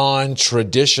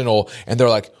non-traditional. And they're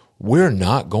like, we're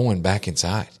not going back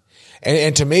inside.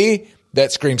 And to me,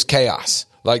 that screams chaos.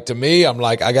 Like to me, I'm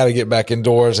like, I got to get back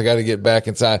indoors. I got to get back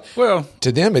inside. Well,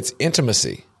 to them, it's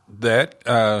intimacy.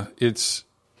 It's,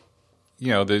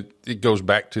 it goes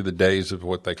back to the days of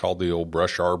what they call the old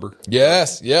brush arbor.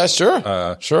 Yes. Yeah,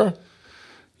 sure. Sure.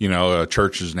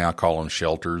 Churches now call them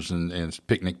shelters and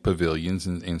picnic pavilions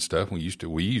and stuff. We used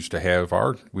to have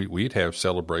we'd have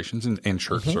celebrations and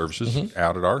church services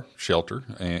out at our shelter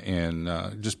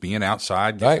and just being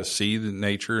outside, get to see the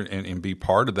nature and be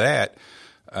part of that.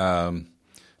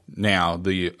 Now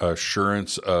the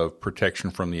assurance of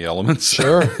protection from the elements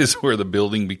is where the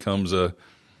building becomes an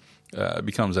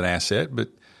asset, but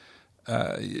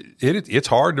it's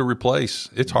hard to replace.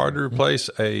 It's hard to replace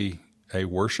a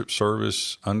worship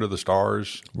service under the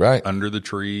stars, under the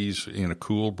trees, in a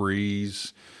cool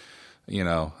breeze.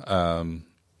 I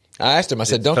asked him. I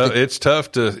said, it's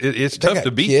tough to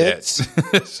beat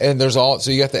that. And so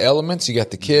you got the elements, you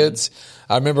got the kids.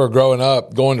 I remember growing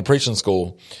up, going to preaching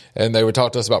school, and they would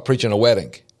talk to us about preaching a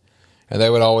wedding. And they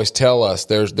would always tell us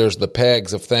there's the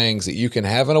pegs of things that you can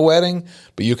have in a wedding,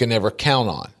 but you can never count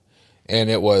on. And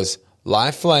it was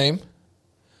live flame,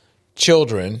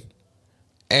 children,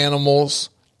 animals,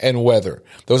 and weather.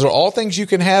 Those are all things you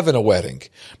can have in a wedding,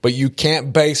 but you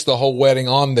can't base the whole wedding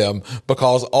on them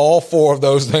because all 4 of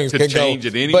those things can change go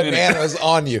at any bananas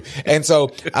on you. And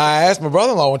so I asked my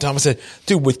brother-in-law one time, I said,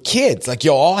 dude, with kids, like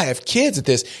y'all all have kids at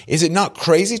this, is it not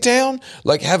crazy town?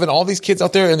 Like having all these kids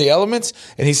out there in the elements?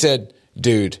 And he said,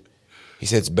 dude,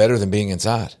 it's better than being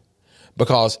inside.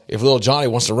 Because if little Johnny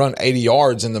wants to run 80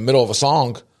 yards in the middle of a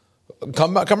song,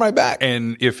 come right back.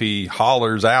 And if he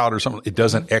hollers out or something, it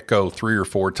doesn't echo 3 or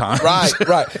 4 times.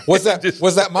 Right. Was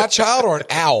that my child or an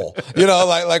owl?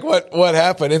 Like what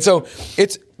happened? And so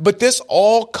but this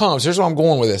all comes, here's where I'm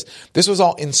going with this. This was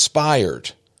all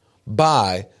inspired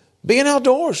by being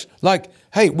outdoors. Like,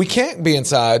 hey, we can't be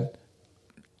inside.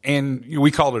 And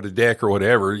we call it a deck or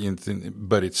whatever,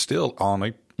 but it's still on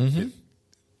it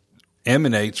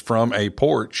emanates from a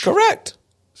porch. Correct.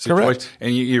 Correct.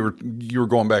 And you were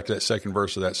going back to that second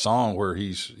verse of that song where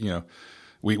he's,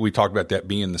 we talked about that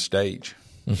being the stage,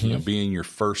 being your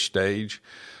first stage.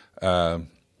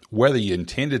 Whether you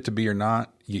intend it to be or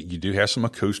not, you do have some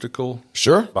acoustical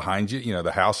behind you.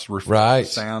 The house reflects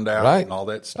the sound out and all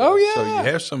that stuff. Oh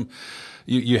yeah. So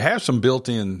you have some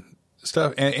built-in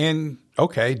stuff. And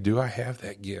okay, do I have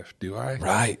that gift? Do I?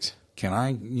 Right. Can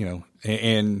I?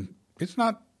 And it's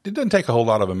not. It doesn't take a whole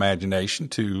lot of imagination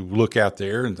to look out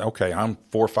there and, okay, I'm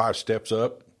 4 or 5 steps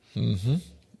up,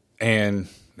 and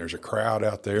there's a crowd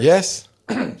out there. Yes.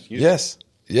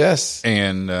 Yes.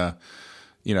 And, can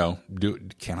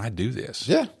I do this?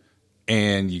 Yeah.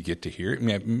 And you get to hear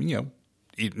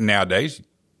it. Nowadays,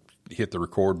 you hit the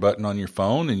record button on your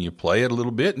phone and you play it a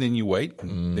little bit, and then you wait,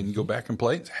 and then you go back and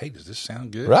play it and say, hey, does this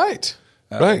sound good? Right.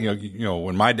 Right.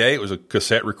 In my day, it was a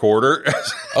cassette recorder.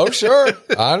 Oh, sure.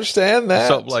 I understand that.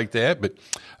 Something like that. But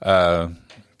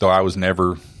though I was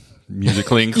never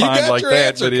musically inclined like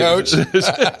that. Answer, Coach.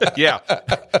 Yeah.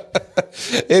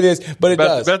 It is, but it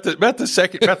does. About the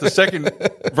second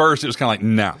verse, it was kind of like,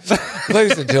 no.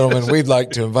 Ladies and gentlemen, we'd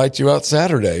like to invite you out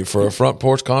Saturday for a front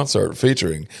porch concert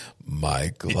featuring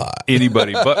Mike Live.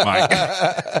 Anybody but Mike.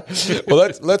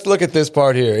 Well, let's look at this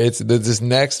part here. This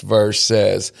next verse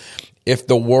says, if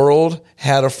the world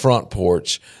had a front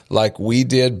porch like we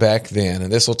did back then,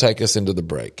 and this will take us into the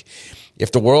break.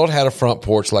 If the world had a front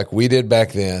porch like we did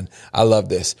back then, I love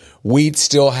this, we'd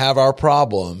still have our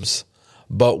problems,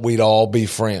 but we'd all be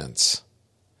friends.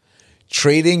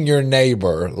 Treating your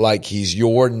neighbor like he's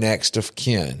your next of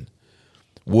kin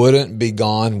wouldn't be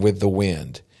gone with the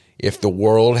wind if the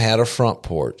world had a front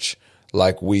porch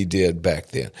like we did back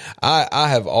then. I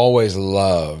have always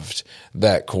loved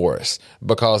that chorus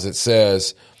because it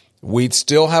says we'd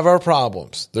still have our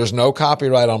problems. There's no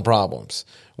copyright on problems.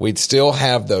 We'd still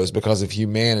have those because of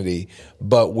humanity,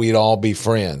 but we'd all be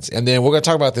friends. And then we're going to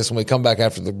talk about this when we come back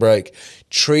after the break.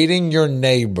 Treating your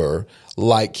neighbor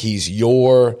like he's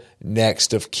your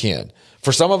next of kin.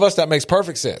 For some of us, that makes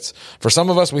perfect sense. For some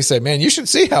of us, we say, man, you should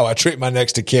see how I treat my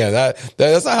next of kin.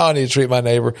 That's not how I need to treat my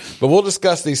neighbor. But we'll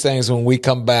discuss these things when we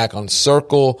come back on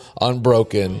Circle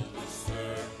Unbroken.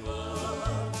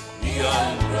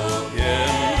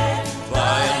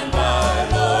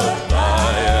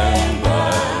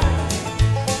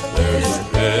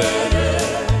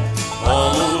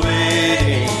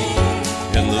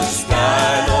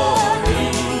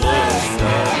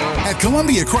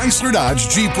 Columbia Chrysler Dodge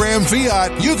Jeep Ram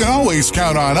Fiat, you can always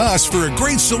count on us for a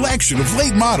great selection of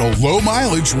late model, low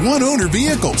mileage, one owner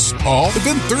vehicles. All have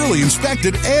been thoroughly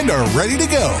inspected and are ready to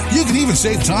go. You can even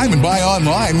save time and buy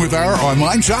online with our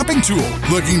online shopping tool.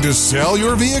 Looking to sell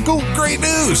your vehicle? Great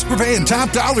news! We're paying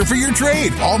top dollar for your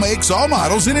trade. All makes, all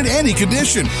models, and in any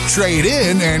condition. Trade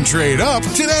in and trade up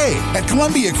today. At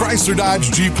Columbia Chrysler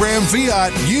Dodge Jeep Ram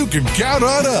Fiat, you can count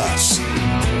on us.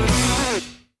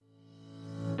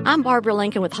 I'm Barbara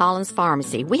Lincoln with Hollins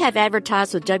Pharmacy. We have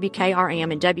advertised with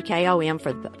WKRM and WKOM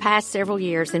for the past several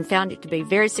years and found it to be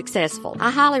very successful. I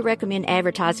highly recommend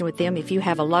advertising with them if you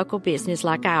have a local business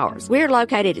like ours. We're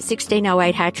located at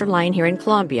 1608 Hatcher Lane here in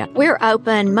Columbia. We're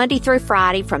open Monday through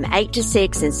Friday from 8 to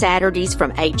 6 and Saturdays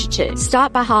from 8 to 2.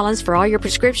 Stop by Hollins for all your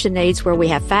prescription needs where we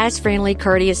have fast, friendly,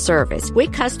 courteous service. We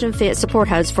custom fit support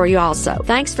hose for you also.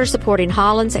 Thanks for supporting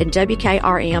Hollins and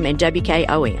WKRM and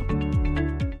WKOM.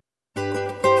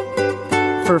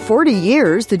 For 40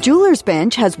 years, the Jeweler's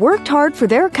Bench has worked hard for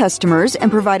their customers and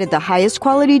provided the highest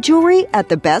quality jewelry at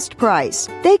the best price.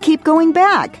 They keep going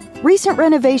back. Recent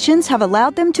renovations have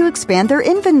allowed them to expand their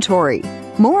inventory.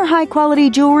 More high-quality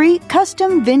jewelry,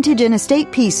 custom vintage and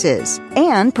estate pieces,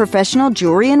 and professional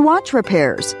jewelry and watch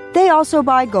repairs. They also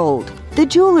buy gold. The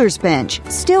Jeweler's Bench.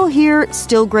 Still here,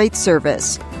 still great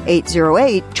service.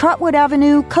 808 Trotwood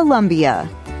Avenue, Columbia.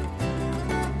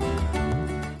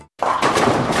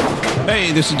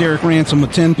 Hey, this is Derek Ransom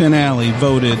with 10 Pin Alley,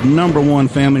 voted #1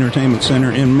 family entertainment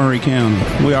center in Murray County.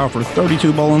 We offer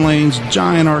 32 bowling lanes,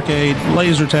 giant arcade,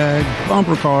 laser tag,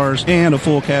 bumper cars, and a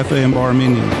full cafe and bar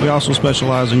menu. We also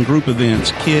specialize in group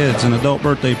events, kids and adult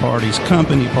birthday parties,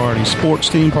 company parties, sports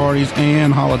team parties,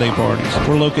 and holiday parties.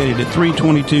 We're located at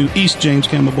 322 East James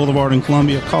Campbell Boulevard in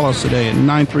Columbia. Call us today at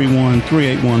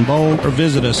 931-381-BOWL or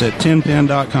visit us at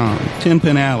 10pin.com. 10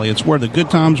 Pin Alley, it's where the good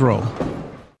times roll.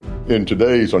 In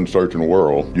today's uncertain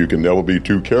world, you can never be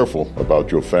too careful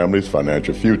about your family's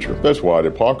financial future. That's why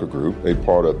the Parker Group, a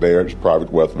part of Baird's Private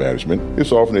Wealth Management,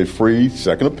 is offering a free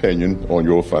second opinion on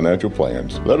your financial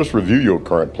plans. Let us review your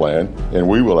current plan, and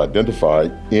we will identify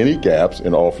any gaps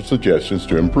and offer suggestions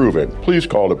to improve it. Please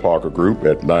call the Parker Group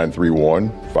at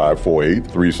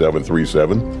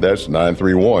 931-548-3737. That's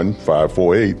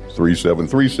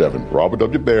 931-548-3737. Robert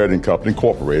W. Baird & Company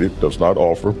Incorporated does not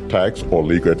offer tax or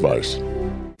legal advice.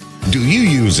 Do you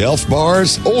use Elf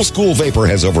bars? Old School Vapor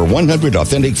has over 100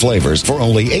 authentic flavors for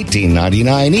only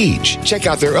 $18.99 each. Check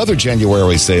out their other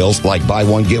January sales like buy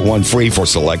one, get one free for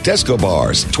select Esco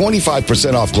bars,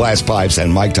 25% off glass pipes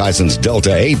and Mike Tyson's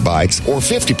Delta 8 bites, or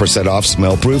 50% off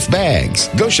smell-proof bags.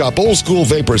 Go shop Old School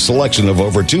Vapor's selection of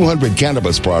over 200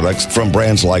 cannabis products from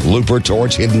brands like Looper,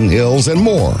 Torch, Hidden Hills, and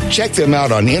more. Check them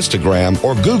out on Instagram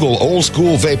or Google Old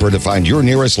School Vapor to find your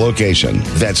nearest location.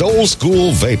 That's Old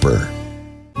School Vapor.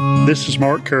 This is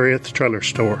Mark Curry at the Trailer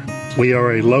Store. We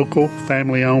are a local,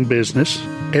 family-owned business.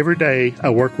 Every day, I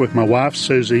work with my wife,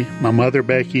 Susie, my mother,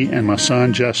 Becky, and my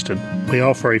son, Justin. We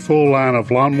offer a full line of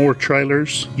lawnmower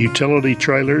trailers, utility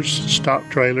trailers, stock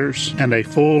trailers, and a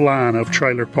full line of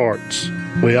trailer parts.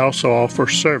 We also offer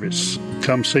service.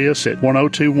 Come see us at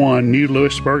 1021 New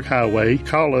Lewisburg Highway.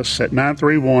 Call us at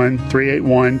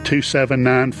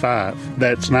 931-381-2795.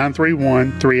 That's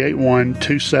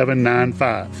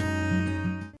 931-381-2795.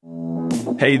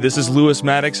 Hey, this is Lewis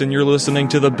Maddox, and you're listening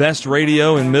to the best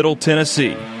radio in Middle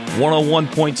Tennessee,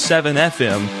 101.7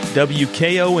 FM,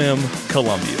 WKOM,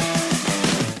 Columbia.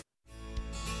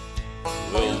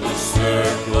 Will the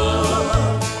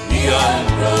circle be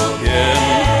unbroken?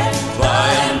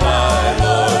 By and by,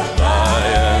 Lord, by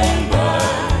and by.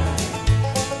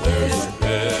 There's a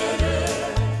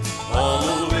better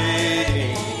home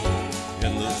waiting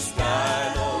in the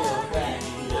sky, Lord,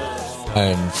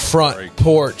 and Front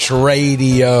Porch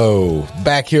Radio.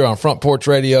 Back here on Front Porch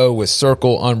Radio with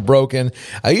Circle Unbroken.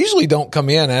 I usually don't come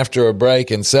in after a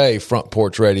break and say Front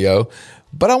Porch Radio,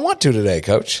 but I want to today,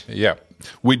 Coach. Yeah.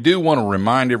 We do want to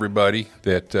remind everybody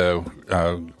that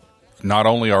not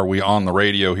only are we on the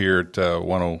radio here at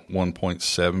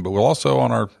 101.7, but we're also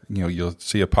on our, you'll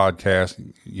see a podcast.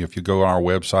 If you go on our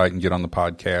website and get on the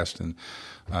podcast, and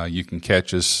you can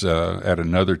catch us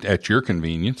at your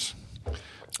convenience.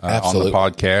 on the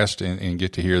podcast and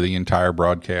get to hear the entire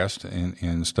broadcast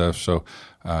and stuff. So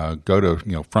go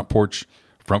to Front Porch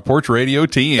Radio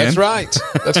TN. That's right.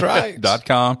 That's right.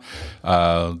 .com.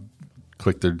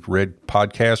 Click the red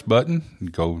podcast button,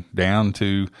 go down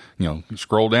to,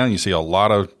 scroll down, you see a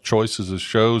lot of choices of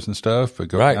shows and stuff, but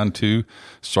go down to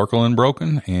Circle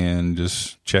Unbroken and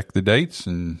just check the dates,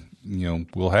 and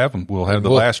we'll have them. We'll have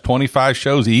the last 25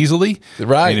 shows easily.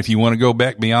 Right. And if you want to go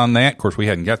back beyond that, of course, we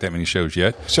hadn't got that many shows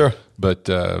yet. Sure. But,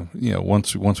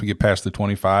 once we get past the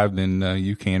 25, then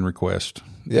you can request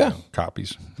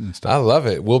copies and stuff. I love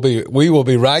it. We will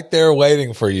be right there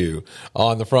waiting for you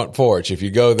on the front porch. If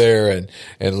you go there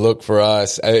and look for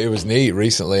us. It was neat.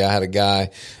 Recently, I had a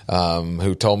guy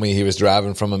who told me he was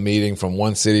driving from a meeting from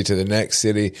one city to the next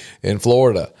city in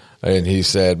Florida. And he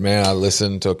said, man, I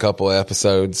listened to a couple of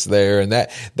episodes there, and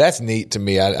that's neat to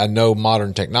me. I know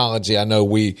modern technology. I know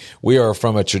we are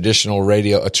from a terrestrial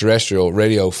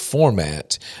radio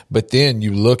format, but then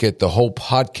you look at the whole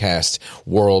podcast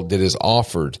world that is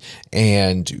offered,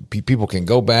 and people can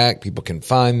go back, people can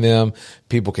find them,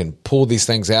 people can pull these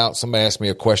things out. Somebody asked me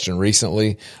a question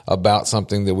recently about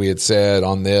something that we had said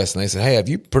on this, and they said, hey, have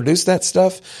you produced that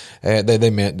stuff? And they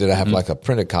meant, did I have like a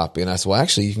printed copy? And I said, well,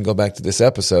 actually, you can go back to this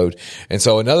episode. And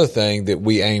so another thing that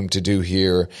we aim to do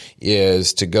here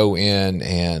is to go in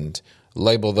and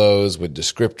label those with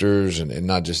descriptors and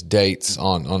not just dates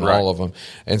on all of them.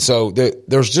 And so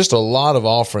there's just a lot of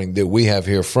offering that we have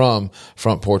here from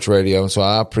Front Porch Radio. And so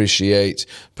I appreciate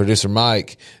producer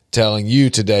Mike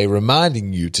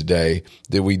reminding you today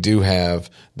that we do have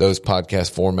those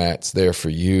podcast formats there for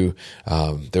you.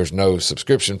 There's no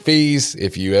subscription fees.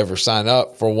 If you ever sign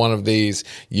up for one of these,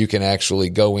 you can actually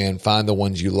go in, find the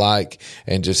ones you like,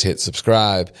 and just hit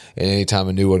subscribe. And anytime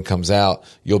a new one comes out,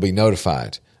 you'll be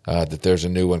notified that there's a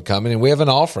new one coming. And we have an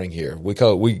offering here.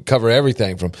 We cover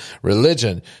everything from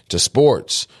religion to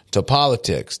sports to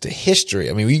politics to history.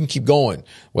 I mean, we can keep going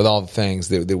with all the things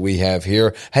that we have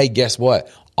here. Hey, guess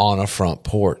what? On a front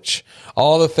porch,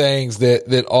 all the things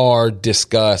that are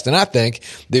discussed. And I think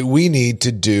that we need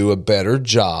to do a better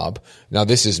job. Now,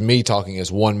 this is me talking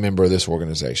as one member of this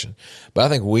organization, but I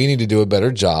think we need to do a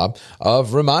better job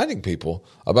of reminding people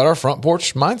about our front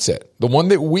porch mindset, the one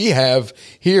that we have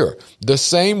here. The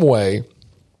same way,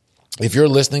 if you're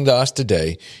listening to us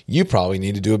today, you probably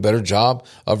need to do a better job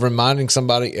of reminding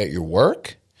somebody at your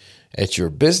work, at your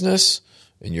business,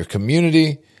 in your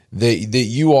community, that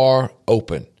you are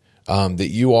open, that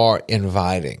you are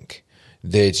inviting,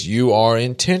 that you are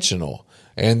intentional,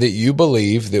 and that you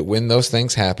believe that when those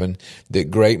things happen,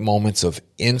 that great moments of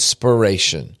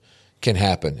inspiration can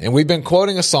happen. And we've been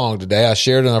quoting a song today. I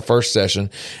shared in our first session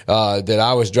that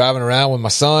I was driving around with my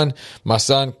son. My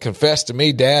son confessed to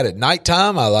me, Dad, at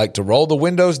nighttime, I like to roll the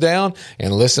windows down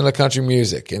and listen to country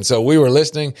music. And so we were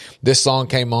listening. This song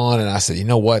came on, and I said, you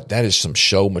know what? That is some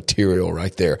show material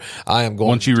right there. I am going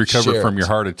Once you recover from your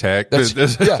heart attack.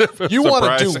 You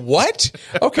want to do what?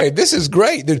 Okay, this is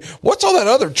great. Dude, what's all that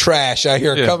other trash I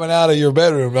hear coming out of your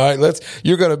bedroom, right?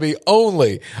 You're going to be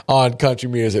only on country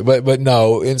music. But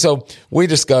no. And so we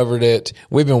discovered it.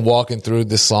 We've been walking through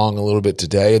this song a little bit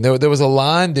today, and there was a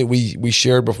line that we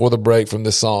shared before the break from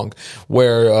this song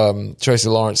where Tracy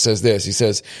Lawrence says this. He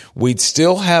says, we'd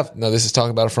still have, now this is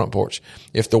talking about a front porch.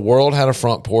 If the world had a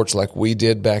front porch like we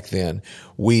did back then,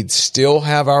 we'd still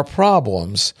have our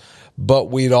problems,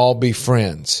 but we'd all be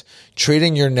friends,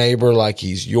 treating your neighbor like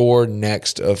he's your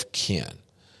next of kin.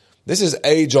 This is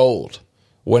age old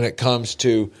when it comes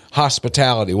to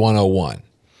hospitality 101,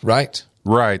 right?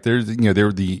 Right. There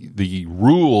were the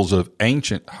rules of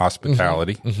ancient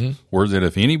hospitality were that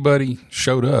if anybody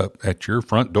showed up at your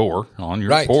front door on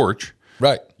your porch,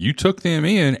 you took them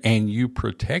in and you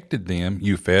protected them.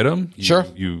 You fed them.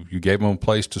 You gave them a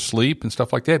place to sleep and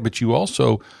stuff like that. But you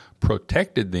also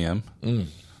protected them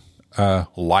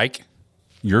like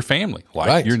your family,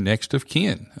 like your next of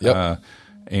kin. Yep.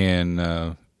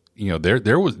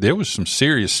 There was some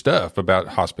serious stuff about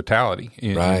hospitality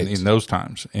in those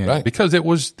times, and because that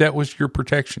was your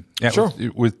protection.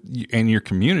 And your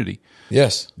community,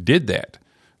 did that.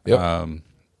 Yep.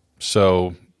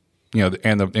 So,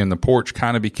 and the porch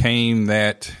kind of became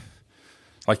that,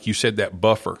 like you said, that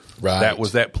buffer. Right. That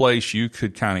was that place you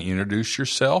could kind of introduce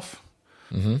yourself.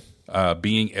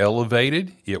 Being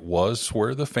elevated, it was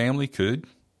where the family could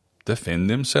defend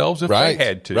themselves if they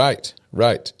had to.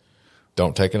 Right.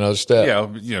 Don't take another step.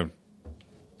 Yeah,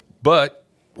 but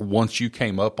once you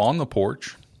came up on the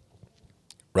porch,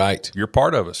 you're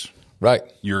part of us. Right.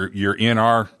 You're in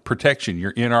our protection.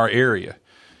 You're in our area.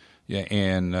 Yeah,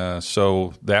 and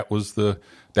so that was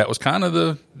kind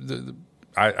of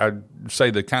I'd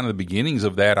say the kind of the beginnings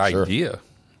of that idea.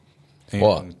 And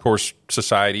of course,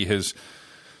 society has,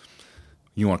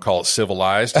 you want to call it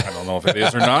civilized. I don't know if it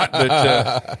is or not,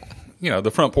 but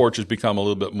the front porch has become a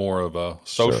little bit more of a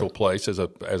social place as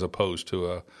opposed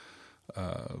to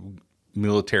a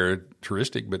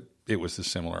militaristic, but it was a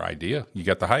similar idea. You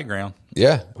got the high ground.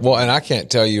 Yeah. Well, and I can't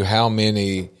tell you how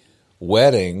many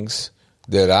weddings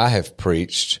that I have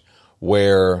preached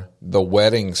where the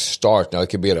wedding starts. Now, it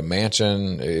could be at a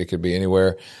mansion, it could be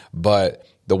anywhere, but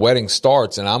the wedding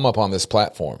starts and I'm up on this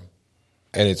platform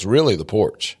and it's really the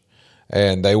porch.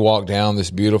 And they walk down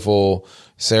this beautiful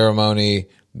ceremony.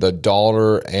 The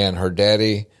daughter and her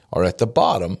daddy are at the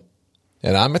bottom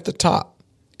and I'm at the top.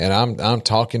 And I'm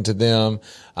talking to them.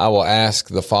 I will ask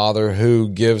the father who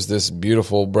gives this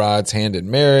beautiful bride's hand in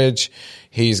marriage.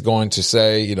 He's going to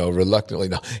say, reluctantly,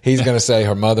 no, he's going to say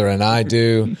her mother and I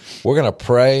do. We're going to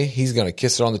pray. He's going to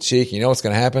kiss her on the cheek. You know what's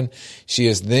going to happen? She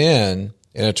is then,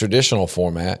 in a traditional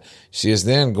format, she is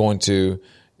then going to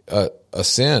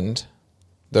ascend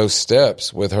those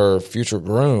steps with her future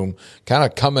groom, kind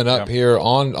of coming up here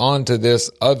onto this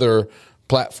other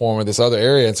platform or this other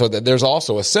area. And so that there's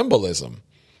also a symbolism,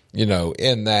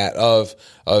 in that of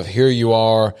here you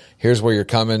are, here's where you're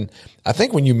coming. I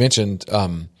think when you mentioned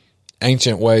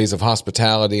ancient ways of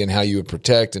hospitality and how you would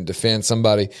protect and defend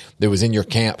somebody that was in your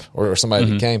camp or somebody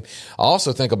that came, I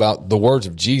also think about the words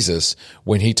of Jesus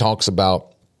when he talks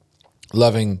about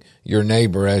loving your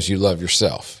neighbor as you love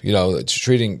yourself,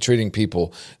 treating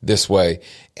people this way.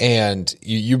 And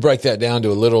you break that down to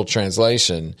a literal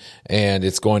translation and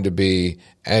it's going to be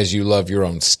as you love your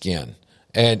own skin.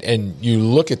 And you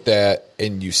look at that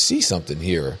and you see something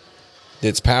here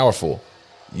that's powerful.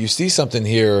 You see something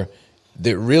here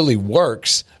that really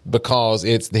works because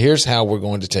here's how we're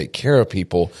going to take care of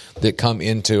people that come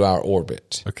into our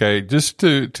orbit. Okay, just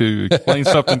to explain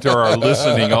something to our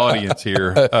listening audience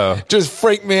here. Just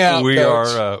freak me out,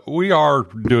 Coach. We are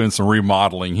doing some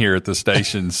remodeling here at the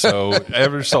station, so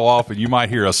ever so often you might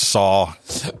hear a saw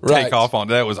take off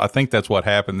on. I think that's what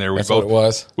happened there. What it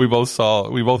was. We both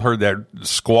heard that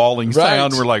squalling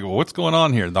sound. We're like, well, what's going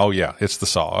on here? Oh yeah, it's the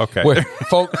saw. Okay,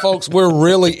 folks, we're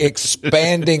really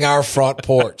expanding our front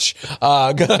porch.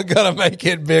 Gonna make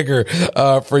it bigger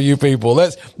for you people.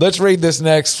 Let's read this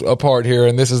next part here,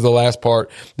 and this is the last part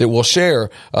that we'll share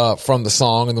from the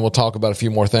song, and then we'll talk about a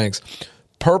few more things.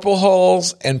 Purple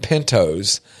hulls and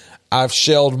pintos, I've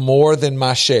shelled more than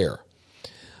my share.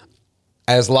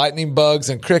 As lightning bugs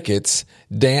and crickets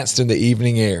danced in the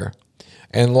evening air,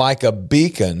 and like a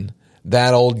beacon,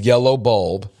 that old yellow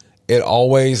bulb, it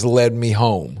always led me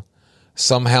home.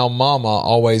 Somehow Mama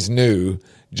always knew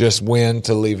just when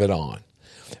to leave it on.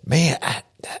 Man,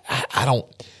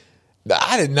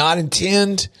 I did not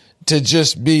intend to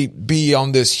just be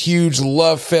on this huge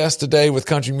love fest today with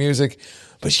country music,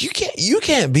 but you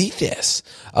can't beat this.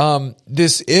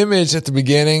 This image at the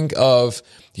beginning of,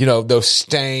 those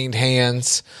stained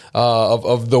hands,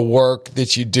 of the work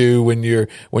that you do when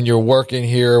you're working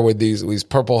here with these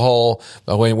purple hull,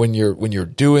 when you're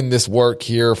doing this work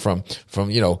here from,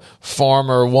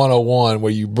 Farmer 101,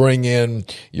 where you bring in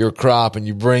your crop and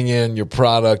you bring in your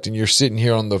product and you're sitting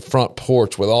here on the front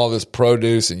porch with all this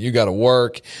produce and you got to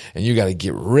work and you got to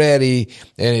get ready.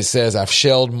 And it says, I've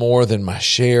shelled more than my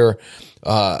share.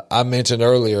 I mentioned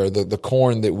earlier the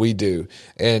corn that we do,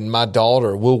 and my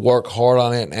daughter will work hard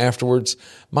on it. And afterwards,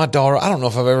 my daughter, I don't know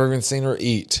if I've ever even seen her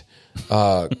eat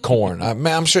corn.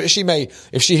 I'm sure she may.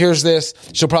 If she hears this,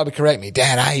 she'll probably correct me.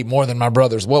 Dad, I eat more than my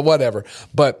brothers. Well, whatever.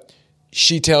 But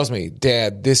she tells me,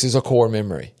 Dad, this is a core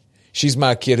memory. She's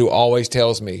my kid who always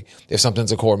tells me if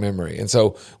something's a core memory. And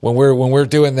so when we're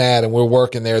doing that and we're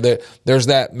working there's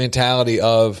that mentality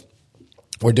of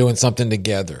we're doing something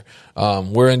together.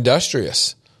 We're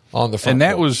industrious on the front. And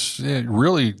that was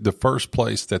really the first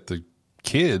place that the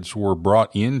kids were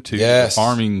brought into the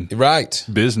farming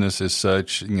business as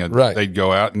such. They'd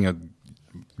go out and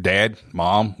Dad,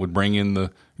 Mom would bring in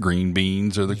the green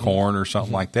beans or the corn or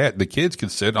something like that. The kids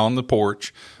could sit on the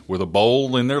porch with a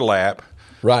bowl in their lap.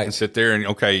 Right. And sit there and,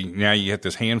 now you have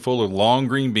this handful of long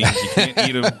green beans. You can't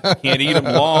eat them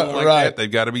long like that.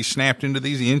 They've got to be snapped into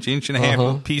these inch and a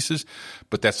half pieces.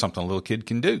 But that's something a little kid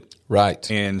can do. Right.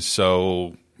 And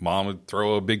so Mom would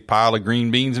throw a big pile of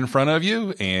green beans in front of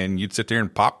you and you'd sit there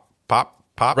and pop.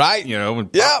 Right.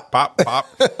 And pop.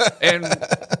 And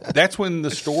that's when the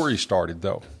story started,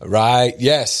 though. Right.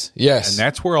 Yes. And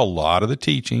that's where a lot of the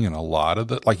teaching and a lot of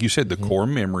the, like you said, the core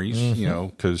memories,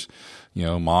 because,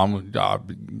 mom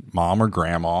or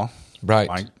grandma,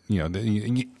 right?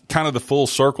 kind of the full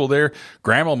circle there.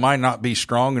 Grandma might not be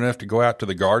strong enough to go out to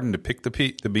the garden to pick the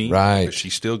beans, right? But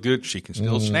she's still good. She can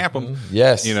still snap them.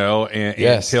 Yes,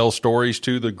 and tell stories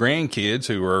to the grandkids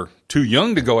who are too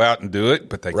young to go out and do it,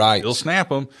 but they can still snap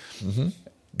them. Mm-hmm.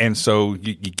 And so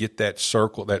you get that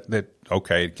circle. That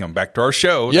okay, come back to our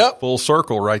show. Yep, full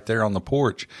circle right there on the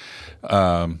porch.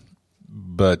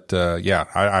 But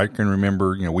I can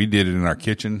remember, we did it in our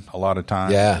kitchen a lot of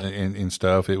times and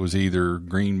stuff. It was either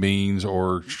green beans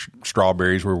or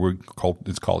strawberries where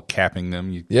it's called capping them.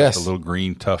 You get the little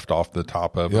green tuft off the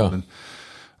top of them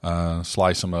and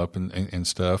slice them up and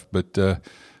stuff. But,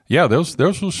 those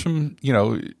was some,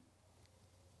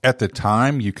 at the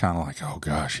time you kind of like, oh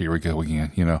gosh, here we go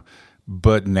again,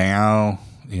 But now,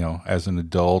 as an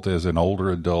adult, as an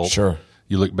older adult, sure,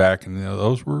 you look back and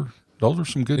those were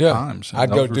some good times. I'd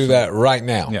go do that right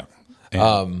now.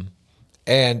 Yeah.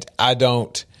 And I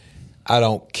don't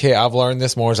care. I've learned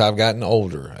this more as I've gotten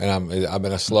older, and I've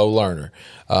been a slow learner.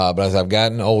 But as I've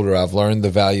gotten older, I've learned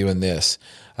the value in this.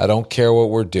 I don't care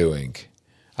what we're doing.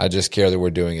 I just care that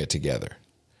we're doing it together.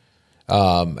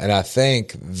 And I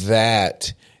think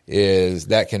that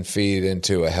can feed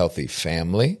into a healthy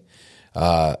family.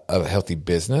 A healthy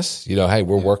business, hey,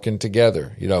 we're working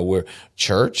together. We're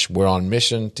church, we're on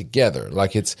mission together.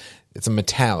 Like it's a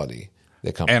mentality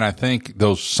that comes. And I think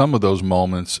some of those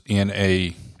moments in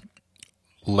a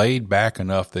laid back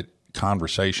enough that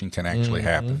conversation can actually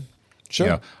happen.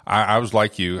 Sure. I was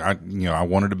like you. I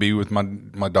wanted to be with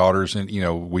my daughters, and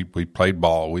we played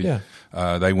ball.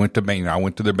 They went to band. I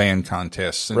went to their band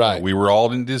contests. And, right. We were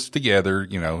all in this together.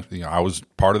 I was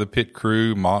part of the pit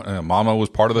crew. Mama was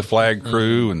part of the flag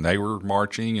crew, and they were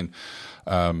marching.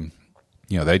 And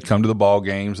they'd come to the ball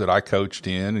games that I coached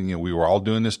in, and we were all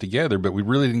doing this together. But we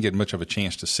really didn't get much of a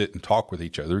chance to sit and talk with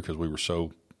each other because we were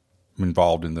so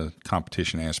involved in the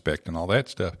competition aspect and all that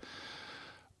stuff.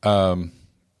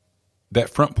 That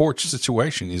front porch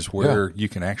situation is where you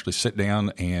can actually sit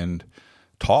down and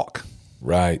talk.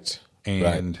 Right.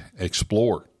 And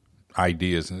explore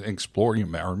ideas and explore,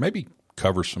 or maybe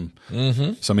cover some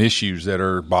issues that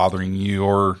are bothering you,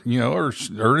 or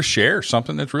to share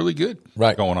something that's really good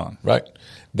going on. Right.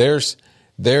 There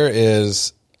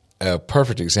is a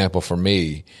perfect example for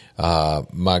me.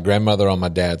 My grandmother on my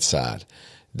dad's side,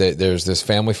 there's this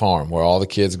family farm where all the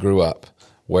kids grew up,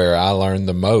 where I learned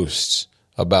the most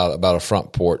about a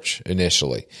front porch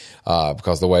initially,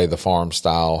 because the way the farm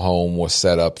style home was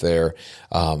set up there.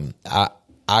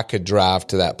 I could drive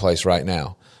to that place right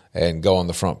now and go on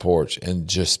the front porch and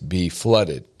just be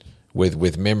flooded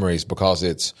with memories, because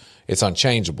it's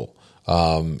unchangeable.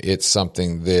 It's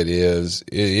something that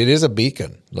it is a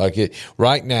beacon.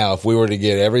 Right now, if we were to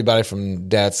get everybody from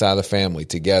dad's side of the family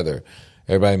together,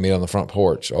 everybody meet on the front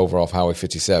porch over off Highway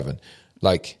 57,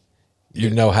 you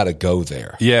know how to go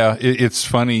there. Yeah, it's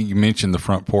funny you mentioned the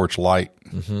front porch light.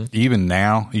 Mm-hmm. Even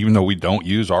now, even though we don't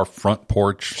use our front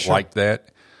porch like that,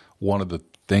 one of the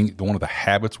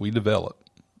habits we develop,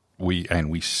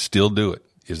 we still do it,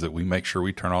 is that we make sure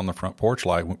we turn on the front porch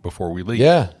light before we leave.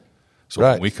 Yeah. So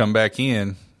when we come back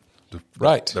in,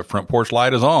 the front porch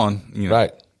light is on.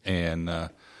 Right. And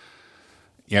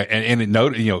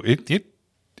it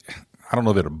I don't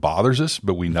know that it bothers us,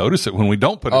 but we notice it when we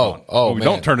don't put it on. When we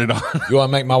don't turn it on. You want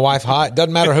to make my wife hot?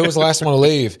 Doesn't matter who was the last one to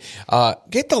leave.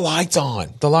 Get the lights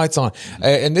on. The lights on.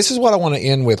 And this is what I want to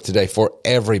end with today for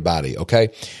everybody,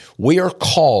 okay? We are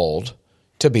called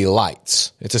to be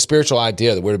lights. It's a spiritual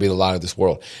idea that we're to be the light of this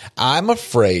world. I'm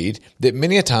afraid that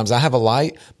many a times I have a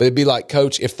light, but it'd be like,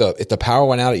 Coach, if the power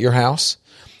went out at your house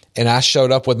and I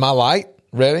showed up with my light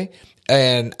ready,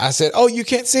 and I said, oh, you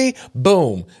can't see?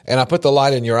 Boom. And I put the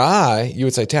light in your eye. You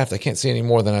would say, Taft, I can't see any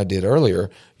more than I did earlier.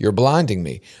 You're blinding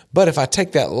me. But if I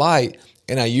take that light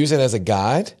and I use it as a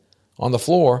guide on the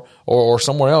floor or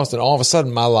somewhere else, then all of a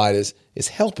sudden my light is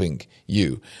helping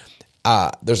you.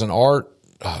 There's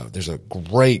a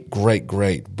great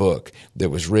book that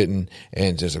was written,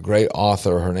 and there's a great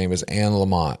author. Her name is Anne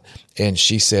Lamott. And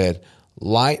she said,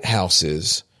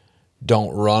 lighthouses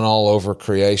don't run all over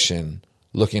creation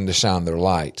looking to shine their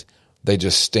light. They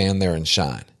just stand there and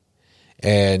shine.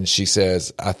 And she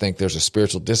says, I think there's a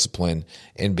spiritual discipline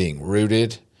in being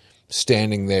rooted,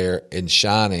 standing there and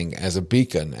shining as a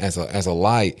beacon, as a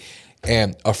light.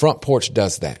 And a front porch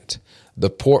does that.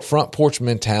 The front porch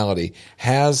mentality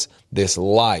has this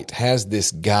light, has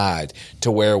this guide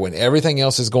to where when everything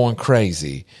else is going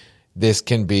crazy, this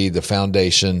can be the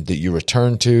foundation that you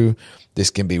return to. This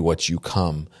can be what you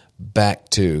come back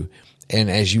to. And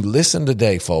as you listen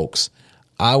today, folks,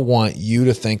 I want you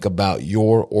to think about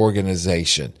your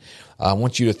organization. I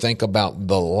want you to think about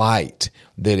the light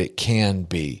that it can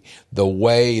be, the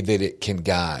way that it can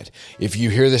guide. If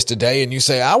you hear this today and you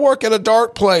say, I work at a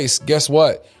dark place, guess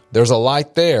what? There's a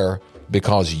light there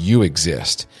because you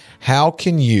exist. How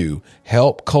can you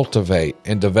help cultivate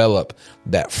and develop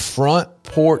that front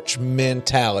porch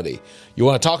mentality? You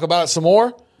want to talk about it some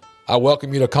more? I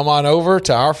welcome you to come on over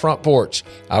to our front porch.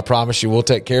 I promise you we'll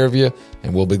take care of you,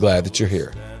 and we'll be glad that you're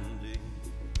here.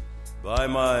 By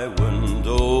my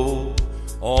window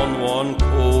on one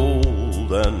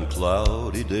cold and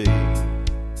cloudy day,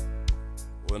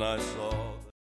 when I saw